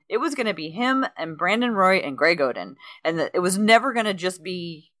Portland, it was going to be him and Brandon Roy and Greg Oden. And it was never going to just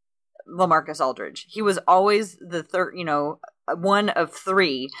be LaMarcus Aldridge. He was always the third, one of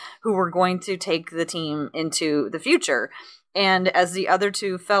three who were going to take the team into the future. And as the other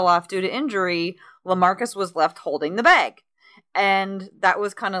two fell off due to injury, LaMarcus was left holding the bag. And that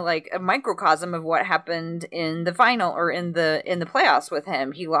was kind of like a microcosm of what happened in the final or in the playoffs with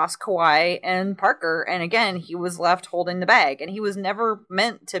him. He lost Kawhi and Parker, and again, he was left holding the bag. And he was never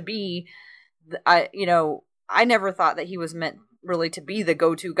meant to be, I never thought that he was meant really to be the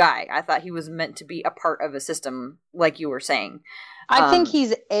go-to guy. I thought he was meant to be a part of a system, like you were saying. I think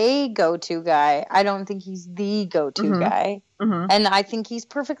he's a go-to guy. I don't think he's the go-to guy. Mm-hmm. And I think he's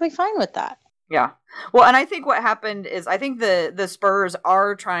perfectly fine with that. Yeah. Well, and I think what happened is I think the Spurs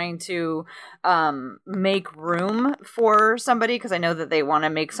are trying to make room for somebody, because I know that they want to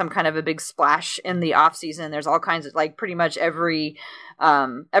make some kind of a big splash in the offseason. There's all kinds of, like, pretty much every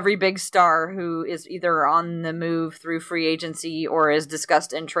big star who is either on the move through free agency or is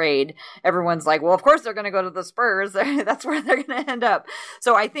discussed in trade. Everyone's like, well, of course they're going to go to the Spurs. That's where they're going to end up.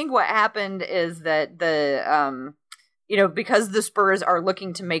 So I think what happened is that because the Spurs are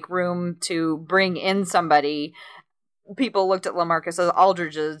looking to make room to bring in somebody, people looked at LaMarcus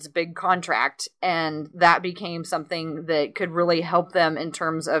Aldridge's big contract, and that became something that could really help them in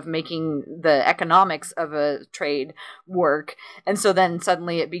terms of making the economics of a trade work. And so then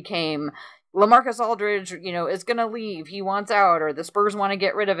suddenly it became LaMarcus Aldridge, is going to leave. He wants out, or the Spurs want to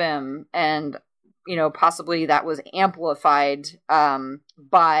get rid of him. And, possibly that was amplified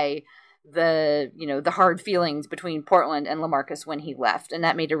by the hard feelings between Portland and LaMarcus when he left. And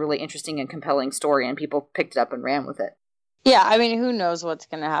that made a really interesting and compelling story, and people picked it up and ran with it. Yeah, I mean, who knows what's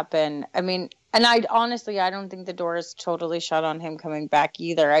going to happen? I mean, and I don't think the door is totally shut on him coming back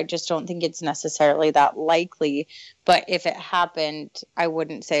either. I just don't think it's necessarily that likely. But if it happened, I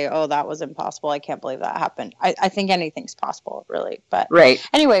wouldn't say, oh, that was impossible. I can't believe that happened. I think anything's possible, really. But right.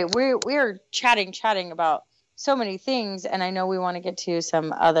 Anyway, we're chatting about so many things, and I know we want to get to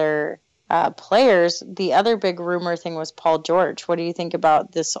some other players. The other big rumor thing was Paul George. What do you think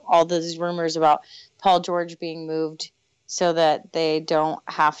about this? All these rumors about Paul George being moved so that they don't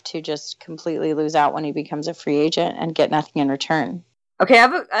have to just completely lose out when he becomes a free agent and get nothing in return. Okay,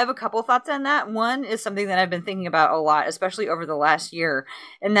 I have a couple thoughts on that. One is something that I've been thinking about a lot, especially over the last year,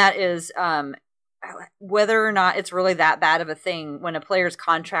 and that is whether or not it's really that bad of a thing when a player's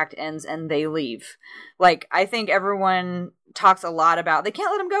contract ends and they leave. Like, I think everyone talks a lot about they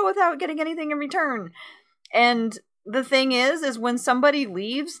can't let him go without getting anything in return. And the thing is when somebody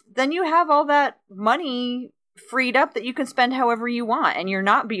leaves, then you have all that money freed up that you can spend however you want, and you're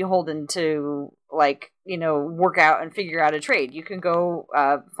not beholden to work out and figure out a trade. You can go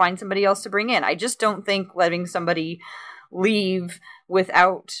find somebody else to bring in. I just don't think letting somebody leave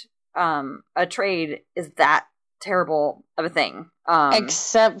without a trade is that terrible of a thing.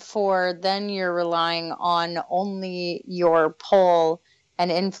 Except for then you're relying on only your pull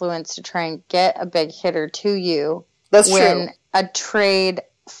and influence to try and get a big hitter to you. That's when true. A trade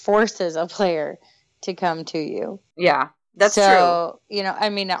forces a player to come to you. Yeah, that's true. So,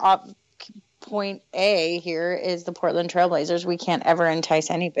 point A here is the Portland Trailblazers. We can't ever entice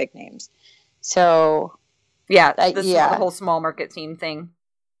any big names. So Yeah, the whole small market team thing.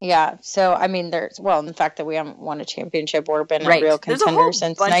 Yeah, so I mean, the fact that we haven't won a championship or been a real contender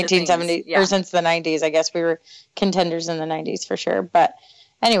since 1970 or since the 90s. I guess we were contenders in the 90s for sure. But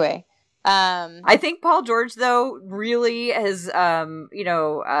anyway, I think Paul George though really has, there's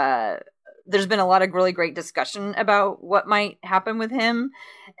been a lot of really great discussion about what might happen with him,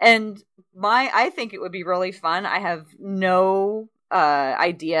 and I think it would be really fun. I have no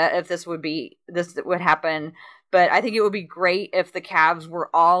idea if this would happen. But I think it would be great if the Cavs were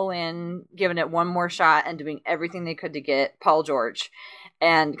all in, giving it one more shot and doing everything they could to get Paul George.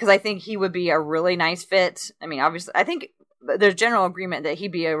 And because I think he would be a really nice fit. I mean, obviously, I think there's general agreement that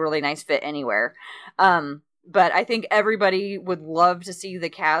he'd be a really nice fit anywhere. But I think everybody would love to see the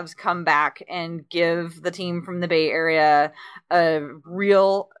Cavs come back and give the team from the Bay Area a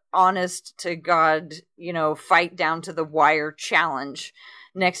real honest to God, fight down to the wire challenge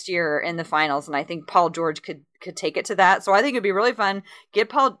next year in the finals. And I think Paul George could take it to that. So I think it'd be really fun. Get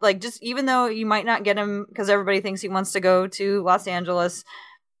Paul, just even though you might not get him because everybody thinks he wants to go to Los Angeles,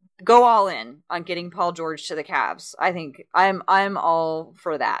 go all in on getting Paul George to the Cavs. I think I'm all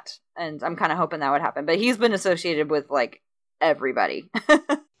for that. And I'm kind of hoping that would happen. But he's been associated with everybody.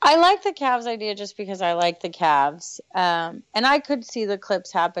 I like the Cavs idea just because I like the Cavs. And I could see the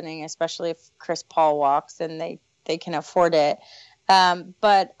Clips happening, especially if Chris Paul walks and they can afford it.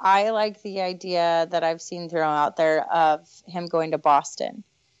 But I like the idea that I've seen thrown out there of him going to Boston.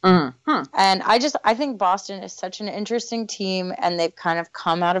 Mm-hmm. And I think Boston is such an interesting team, and they've kind of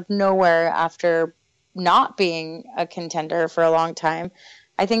come out of nowhere after not being a contender for a long time.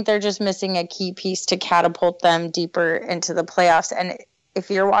 I think they're just missing a key piece to catapult them deeper into the playoffs. And if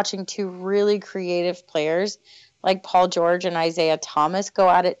you're watching two really creative players like Paul George and Isaiah Thomas go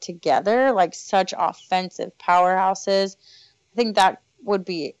at it together, like such offensive powerhouses, I think that would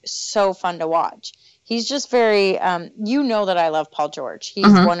be so fun to watch. He's just very, that I love Paul George. He's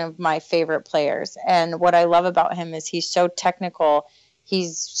one of my favorite players. And what I love about him is he's so technical.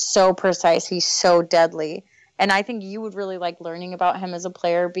 He's so precise. He's so deadly. And I think you would really like learning about him as a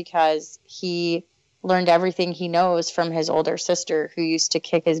player because he learned everything he knows from his older sister who used to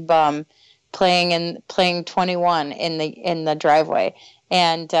kick his bum playing 21 in the driveway.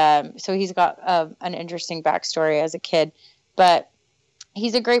 And so he's got an interesting backstory as a kid. But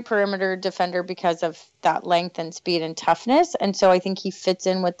he's a great perimeter defender because of that length and speed and toughness. And so I think he fits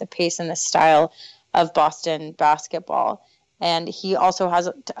in with the pace and the style of Boston basketball. And he also has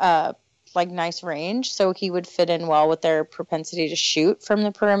nice range. So he would fit in well with their propensity to shoot from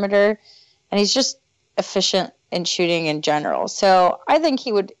the perimeter. And he's just efficient in shooting in general. So I think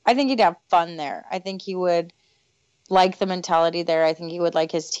he'd have fun there. I think he would like the mentality there. I think he would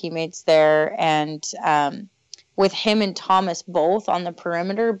like his teammates there. And, with him and Thomas both on the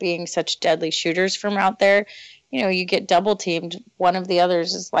perimeter being such deadly shooters from out there, you get double teamed. One of the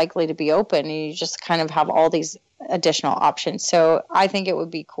others is likely to be open, and you just kind of have all these additional options. So I think it would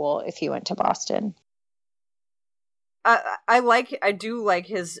be cool if he went to Boston. I do like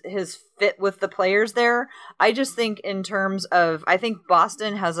his fit with the players there. I just think in terms of, I think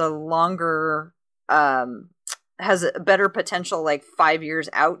Boston has a longer, has a better potential 5 years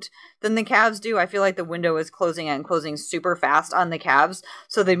out than the Cavs do. I feel like the window is closing and closing super fast on the Cavs,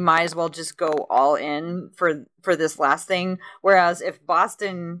 so they might as well just go all in for this last thing. Whereas if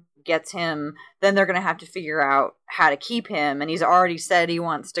Boston gets him, then they're going to have to figure out how to keep him, and he's already said he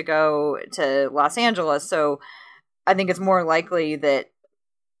wants to go to Los Angeles, so I think it's more likely that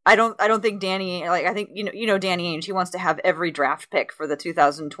I don't think Danny, I think, Danny Ainge, he wants to have every draft pick for the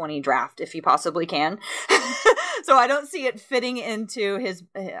 2020 draft if he possibly can. So I don't see it fitting into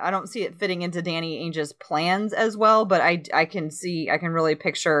Danny Ainge's plans as well, but I can really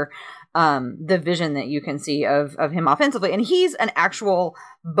picture the vision that you can see of him offensively. And he's an actual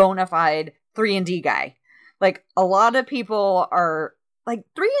bona fide 3-and-D guy. A lot of people are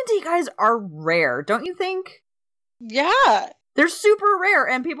 3-and-D guys are rare, don't you think? Yeah. They're super rare,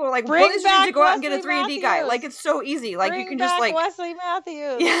 and people are like, "What is it to go out and get a 3-and-D guy?" It's so easy. You can just Wesley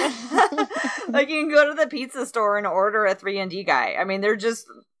Matthews. Yeah. You can go to the pizza store and order a 3-and-D guy. I mean,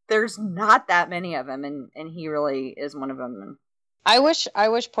 there's not that many of them, and he really is one of them. I wish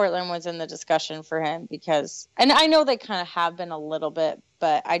Portland was in the discussion for him because, and I know they kind of have been a little bit,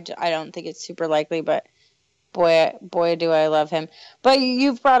 but I don't think it's super likely. But boy, do I love him. But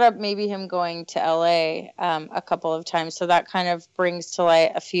you've brought up maybe him going to LA a couple of times. So that kind of brings to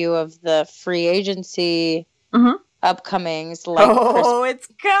light a few of the free agency upcomings. It's coming.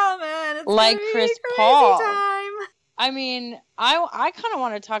 It's Chris Paul. Time. I mean, I kind of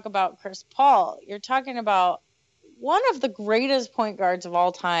want to talk about Chris Paul. You're talking about one of the greatest point guards of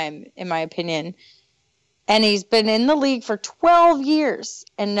all time, in my opinion. And he's been in the league for 12 years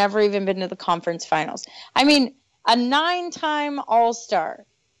and never even been to the conference finals. I mean, a 9-time All-Star,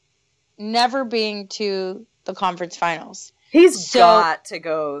 never being to the conference finals. He's got to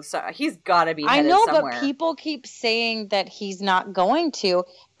go. So he's got to be headed somewhere. I know, but people keep saying that he's not going to.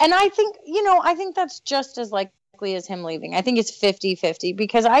 And I think, I think that's just as likely as him leaving. I think it's 50-50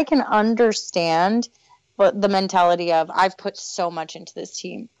 because I can understand the mentality of I've put so much into this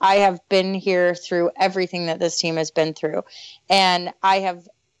team. I have been here through everything that this team has been through. And I've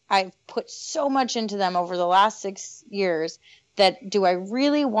put so much into them over the last 6 years that do I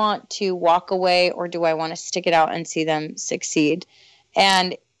really want to walk away or do I want to stick it out and see them succeed?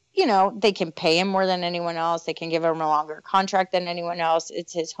 And, they can pay him more than anyone else. They can give him a longer contract than anyone else.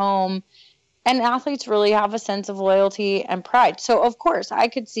 It's his home. And athletes really have a sense of loyalty and pride. So, of course, I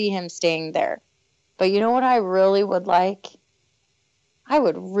could see him staying there. But you know what I really would like? I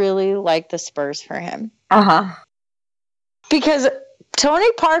would really like the Spurs for him. Uh-huh. Because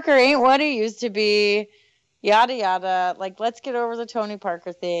Tony Parker ain't what he used to be. Yada, yada. Let's get over the Tony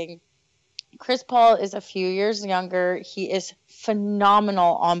Parker thing. Chris Paul is a few years younger. He is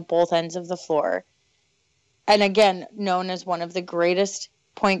phenomenal on both ends of the floor. And again, known as one of the greatest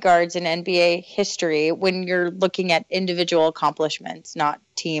point guards in NBA history when you're looking at individual accomplishments, not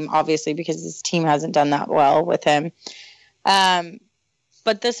team, obviously, because his team hasn't done that well with him.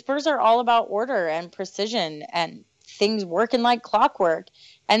 But the Spurs are all about order and precision and things working like clockwork.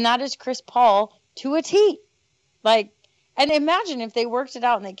 And that is Chris Paul to a T. And imagine if they worked it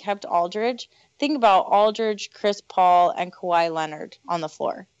out and they kept Aldridge. Think about Aldridge, Chris Paul, and Kawhi Leonard on the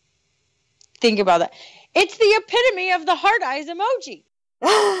floor. Think about that. It's the epitome of the heart eyes emoji.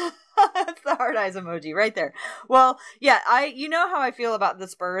 That's the heart eyes emoji right there. Well, yeah, you know how I feel about the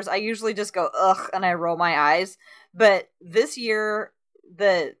Spurs. I usually just go, ugh, and I roll my eyes. But this year,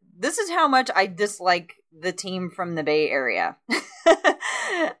 this is how much I dislike the team from the Bay Area.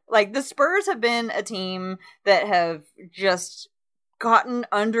 The Spurs have been a team that have just gotten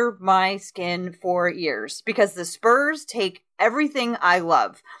under my skin for years because the Spurs take everything I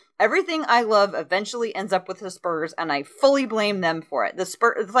love. Everything I love eventually ends up with the Spurs, and I fully blame them for it. The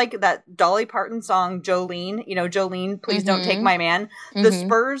Spurs, it's like that Dolly Parton song, Jolene. Jolene, please don't take my man. Mm-hmm. The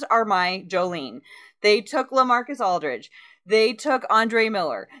Spurs are my Jolene. They took LaMarcus Aldridge. They took Andre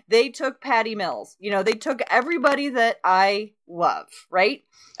Miller. They took Patty Mills. They took everybody that I love, right?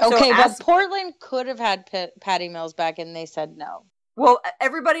 Okay, but Portland could have had Patty Mills back, and they said no. Well,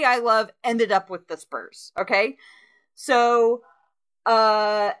 everybody I love ended up with the Spurs, okay? So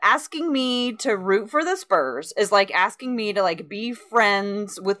asking me to root for the Spurs is like asking me to be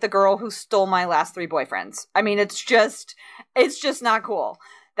friends with the girl who stole my last 3 boyfriends. I mean, it's just not cool.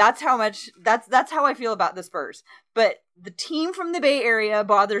 That's how how I feel about the Spurs. But the team from the Bay Area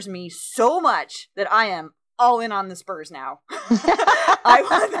bothers me so much that I am all in on the Spurs now. I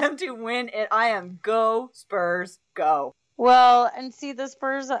want them to win it. I am go Spurs, go. Well, and see, the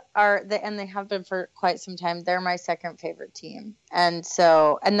Spurs and they have been for quite some time. They're my second favorite team. And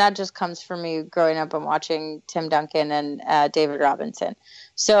that just comes from me growing up and watching Tim Duncan and David Robinson.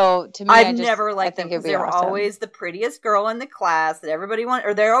 So to me, I've never liked them because they're always the prettiest girl in the class that everybody wanted,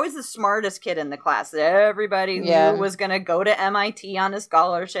 or they're always the smartest kid in the class that everybody knew was going to go to MIT on a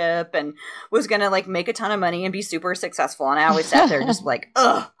scholarship and was going to make a ton of money and be super successful. And I always sat there just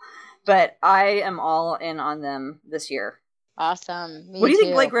ugh. But I am all in on them this year. Awesome. What do you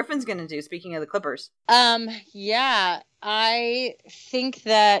think Blake Griffin's going to do, speaking of the Clippers? Yeah, I think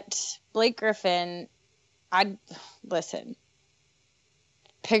that Blake Griffin, listen,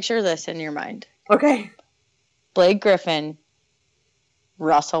 picture this in your mind. Okay. Blake Griffin,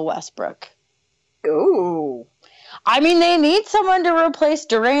 Russell Westbrook. Ooh. I mean, they need someone to replace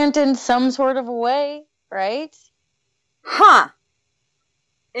Durant in some sort of a way, right? Huh.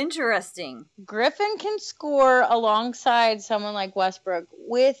 Interesting. Griffin can score alongside someone like Westbrook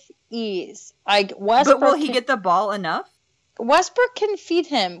with ease. But will he get the ball enough? Westbrook can feed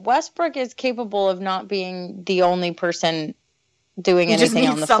him. Westbrook is capable of not being the only person doing anything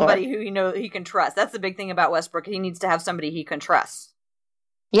on the floor. He just needs somebody who he can trust. That's the big thing about Westbrook. He needs to have somebody he can trust.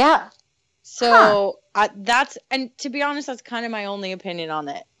 Yeah. So that's, and to be honest, that's kind of my only opinion on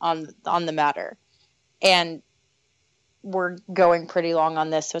it, on the matter. And we're going pretty long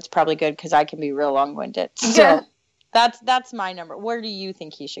on this, so it's probably good because I can be real long-winded. So that's my number. Where do you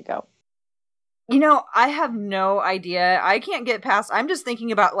think he should go? You know, I have no idea. I can't get past. I'm just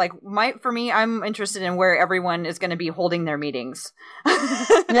thinking about like for me, I'm interested in where everyone is going to be holding their meetings.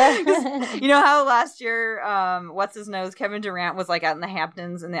 You know how last year, what's his nose, Kevin Durant was like out in the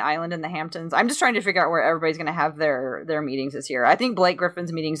Hamptons, in the island in the Hamptons. I'm just trying to figure out where everybody's going to have their meetings this year. I think Blake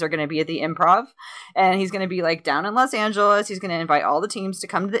Griffin's meetings are going to be at the Improv, and he's going to be like down in Los Angeles. He's going to invite all the teams to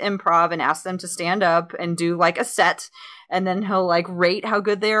come to the Improv and ask them to stand up and do like a set. And then he'll like rate how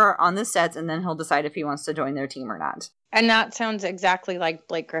good they are on the sets, and then he'll decide if he wants to join their team or not. And that sounds exactly like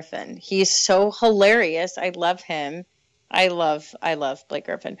Blake Griffin. He's so hilarious. I love him. I love Blake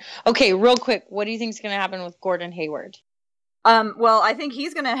Griffin. Okay, real quick, what do you think is going to happen with Gordon Hayward? Well, I think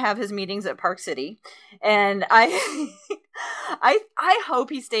he's going to have his meetings at Park City, and I hope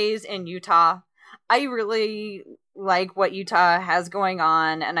he stays in Utah. I really like what Utah has going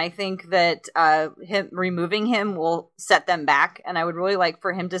on, and I think that removing him will set them back, and I would really like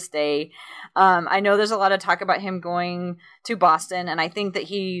for him to stay. I know there's a lot of talk about him going to Boston, and I think that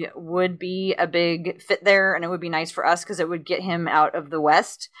he would be a big fit there, and it would be nice for us because it would get him out of the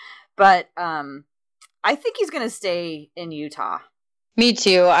West. But I think he's going to stay in Utah. Me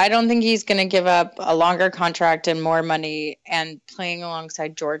too. I don't think he's going to give up a longer contract and more money and playing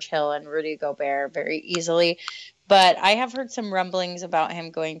alongside George Hill and Rudy Gobert very easily. But I have heard some rumblings about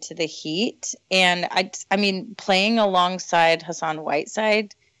him going to the Heat. And I mean, playing alongside Hassan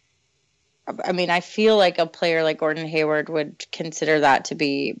Whiteside, I mean, I feel like a player like Gordon Hayward would consider that to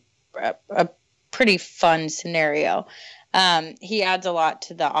be a pretty fun scenario. He adds a lot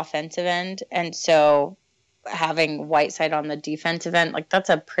to the offensive end. And so having Whiteside on the defensive end, like that's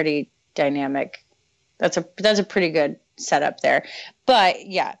a pretty dynamic, that's a pretty good setup there. But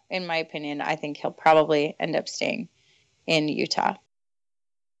yeah, in my opinion, I think he'll probably end up staying in Utah.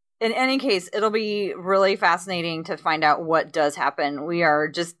 In any case, it'll be really fascinating to find out what does happen. We are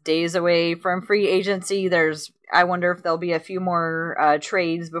just days away from free agency. I wonder if there'll be a few more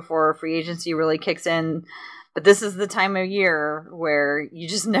trades before free agency really kicks in. But this is the time of year where you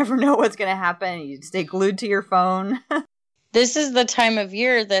just never know what's going to happen. You stay glued to your phone. This is the time of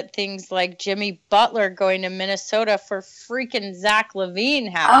year that things like Jimmy Butler going to Minnesota for freaking Zach LaVine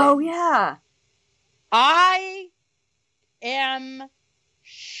happen. Oh, yeah. I am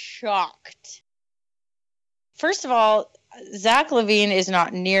shocked. First of all, Zach LaVine is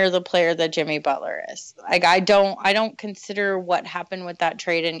not near the player that Jimmy Butler is. Like I don't consider what happened with that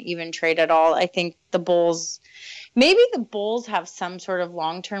trade an even trade at all. I think maybe the Bulls have some sort of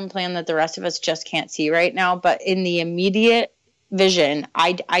long-term plan that the rest of us just can't see right now. But in the immediate vision,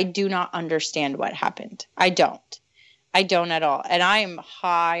 I do not understand what happened. I don't at all. And I am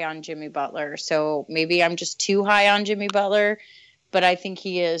high on Jimmy Butler. So maybe I'm just too high on Jimmy Butler, but I think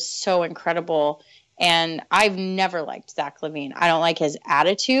he is so incredible. And I've never liked Zach LaVine. I don't like his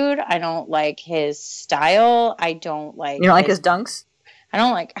attitude. I don't like his style. I don't like... You don't like his dunks?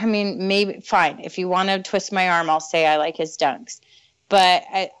 I mean, maybe, fine. If you want to twist my arm, I'll say I like his dunks. But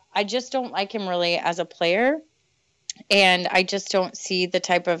I just don't like him really as a player. And I just don't see the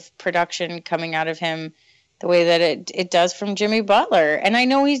type of production coming out of him the way that it does from Jimmy Butler. And I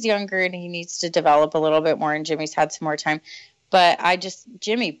know he's younger and he needs to develop a little bit more, and Jimmy's had some more time. But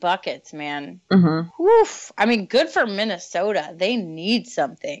Jimmy buckets, man. Mm-hmm. Woof. I mean, good for Minnesota. They need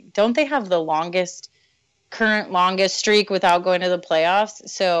something. Don't they have the current longest streak without going to the playoffs?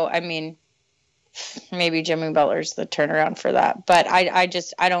 So, I mean, maybe Jimmy Butler's the turnaround for that. But I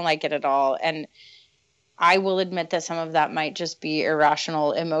don't like it at all. And I will admit that some of that might just be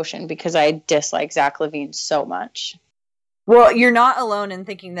irrational emotion because I dislike Zach LaVine so much. Well, you're not alone in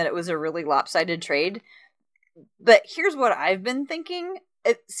thinking that it was a really lopsided trade. But here's what I've been thinking.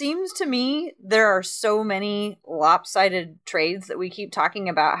 It seems to me there are so many lopsided trades that we keep talking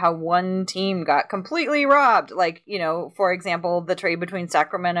about how one team got completely robbed. Like, for example, the trade between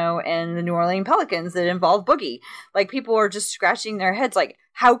Sacramento and the New Orleans Pelicans that involved Boogie. Like, people are just scratching their heads like,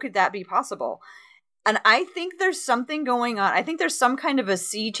 how could that be possible? And I think there's something going on. I think there's some kind of a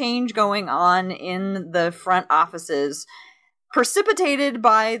sea change going on in the front offices, precipitated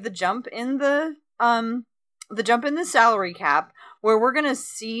by the jump in the salary cap, where we're going to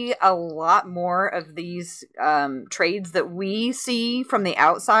see a lot more of these trades that we see from the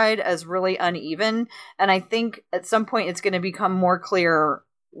outside as really uneven. And I think at some point it's going to become more clear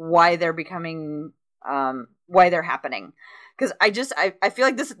why they're happening. Because I feel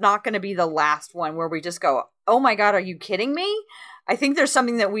like this is not going to be the last one where we just go, oh my God, are you kidding me? I think there's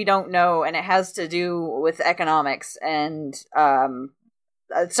something that we don't know, and it has to do with economics and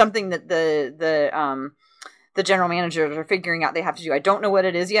something that the general managers are figuring out they have to do. I don't know what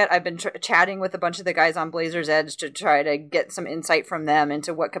it is yet. I've been chatting with a bunch of the guys on Blazers Edge to try to get some insight from them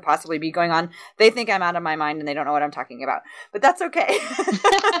into what could possibly be going on. They think I'm out of my mind and they don't know what I'm talking about, but that's okay.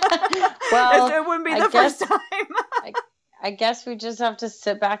 Well, it wouldn't be the first time. I guess we just have to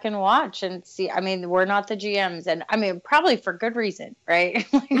sit back and watch and see. I mean, we're not the GMs, and I mean, probably for good reason, right?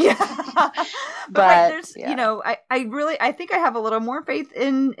 Yeah. but there's, you know, I think I have a little more faith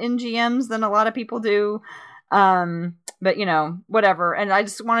in GMs than a lot of people do. But you know, whatever. And I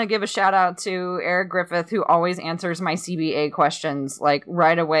just want to give a shout out to Eric Griffith, who always answers my CBA questions like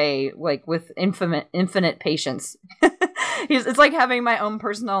right away, like with infinite patience. It's like having my own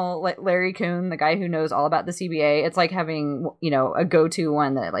personal Larry Kuhn, the guy who knows all about the CBA. It's like having, you know, a go-to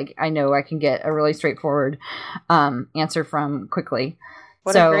one that like I know I can get a really straightforward answer from quickly.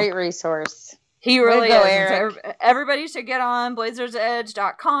 What a great resource. He really is. So everybody should get on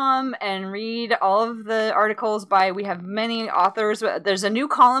blazersedge.com and read all of the articles we have many authors. There's a new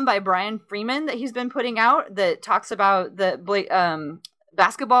column by Brian Freeman that he's been putting out that talks about the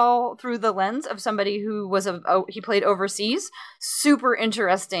basketball through the lens of somebody who he played overseas. Super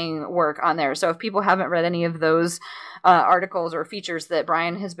interesting work on there. So if people haven't read any of those articles or features that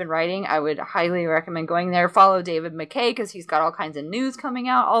Brian has been writing, I would highly recommend going there. Follow David McKay because he's got all kinds of news coming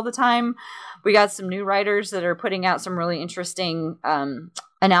out all the time. We got some new writers that are putting out some really interesting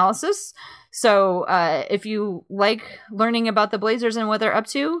analysis. So if you like learning about the Blazers and what they're up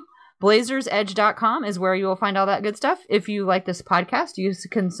to, blazersedge.com is where you will find all that good stuff. If you like this podcast, you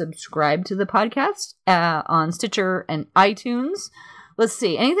can subscribe to the podcast on Stitcher and iTunes. Let's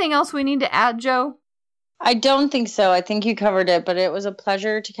see. Anything else we need to add, Joe? I don't think so. I think you covered it, but it was a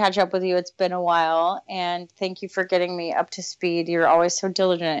pleasure to catch up with you. It's been a while, and thank you for getting me up to speed. You're always so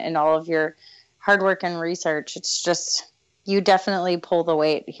diligent in all of your hard work and research. It's just, you definitely pull the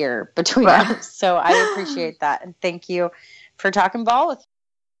weight here between us. So I appreciate that, and thank you for talking ball with me.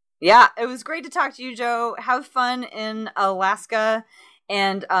 Yeah, it was great to talk to you, Joe. Have fun in Alaska,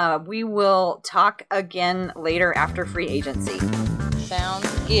 and we will talk again later after free agency.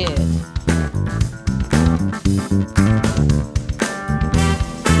 Sounds good.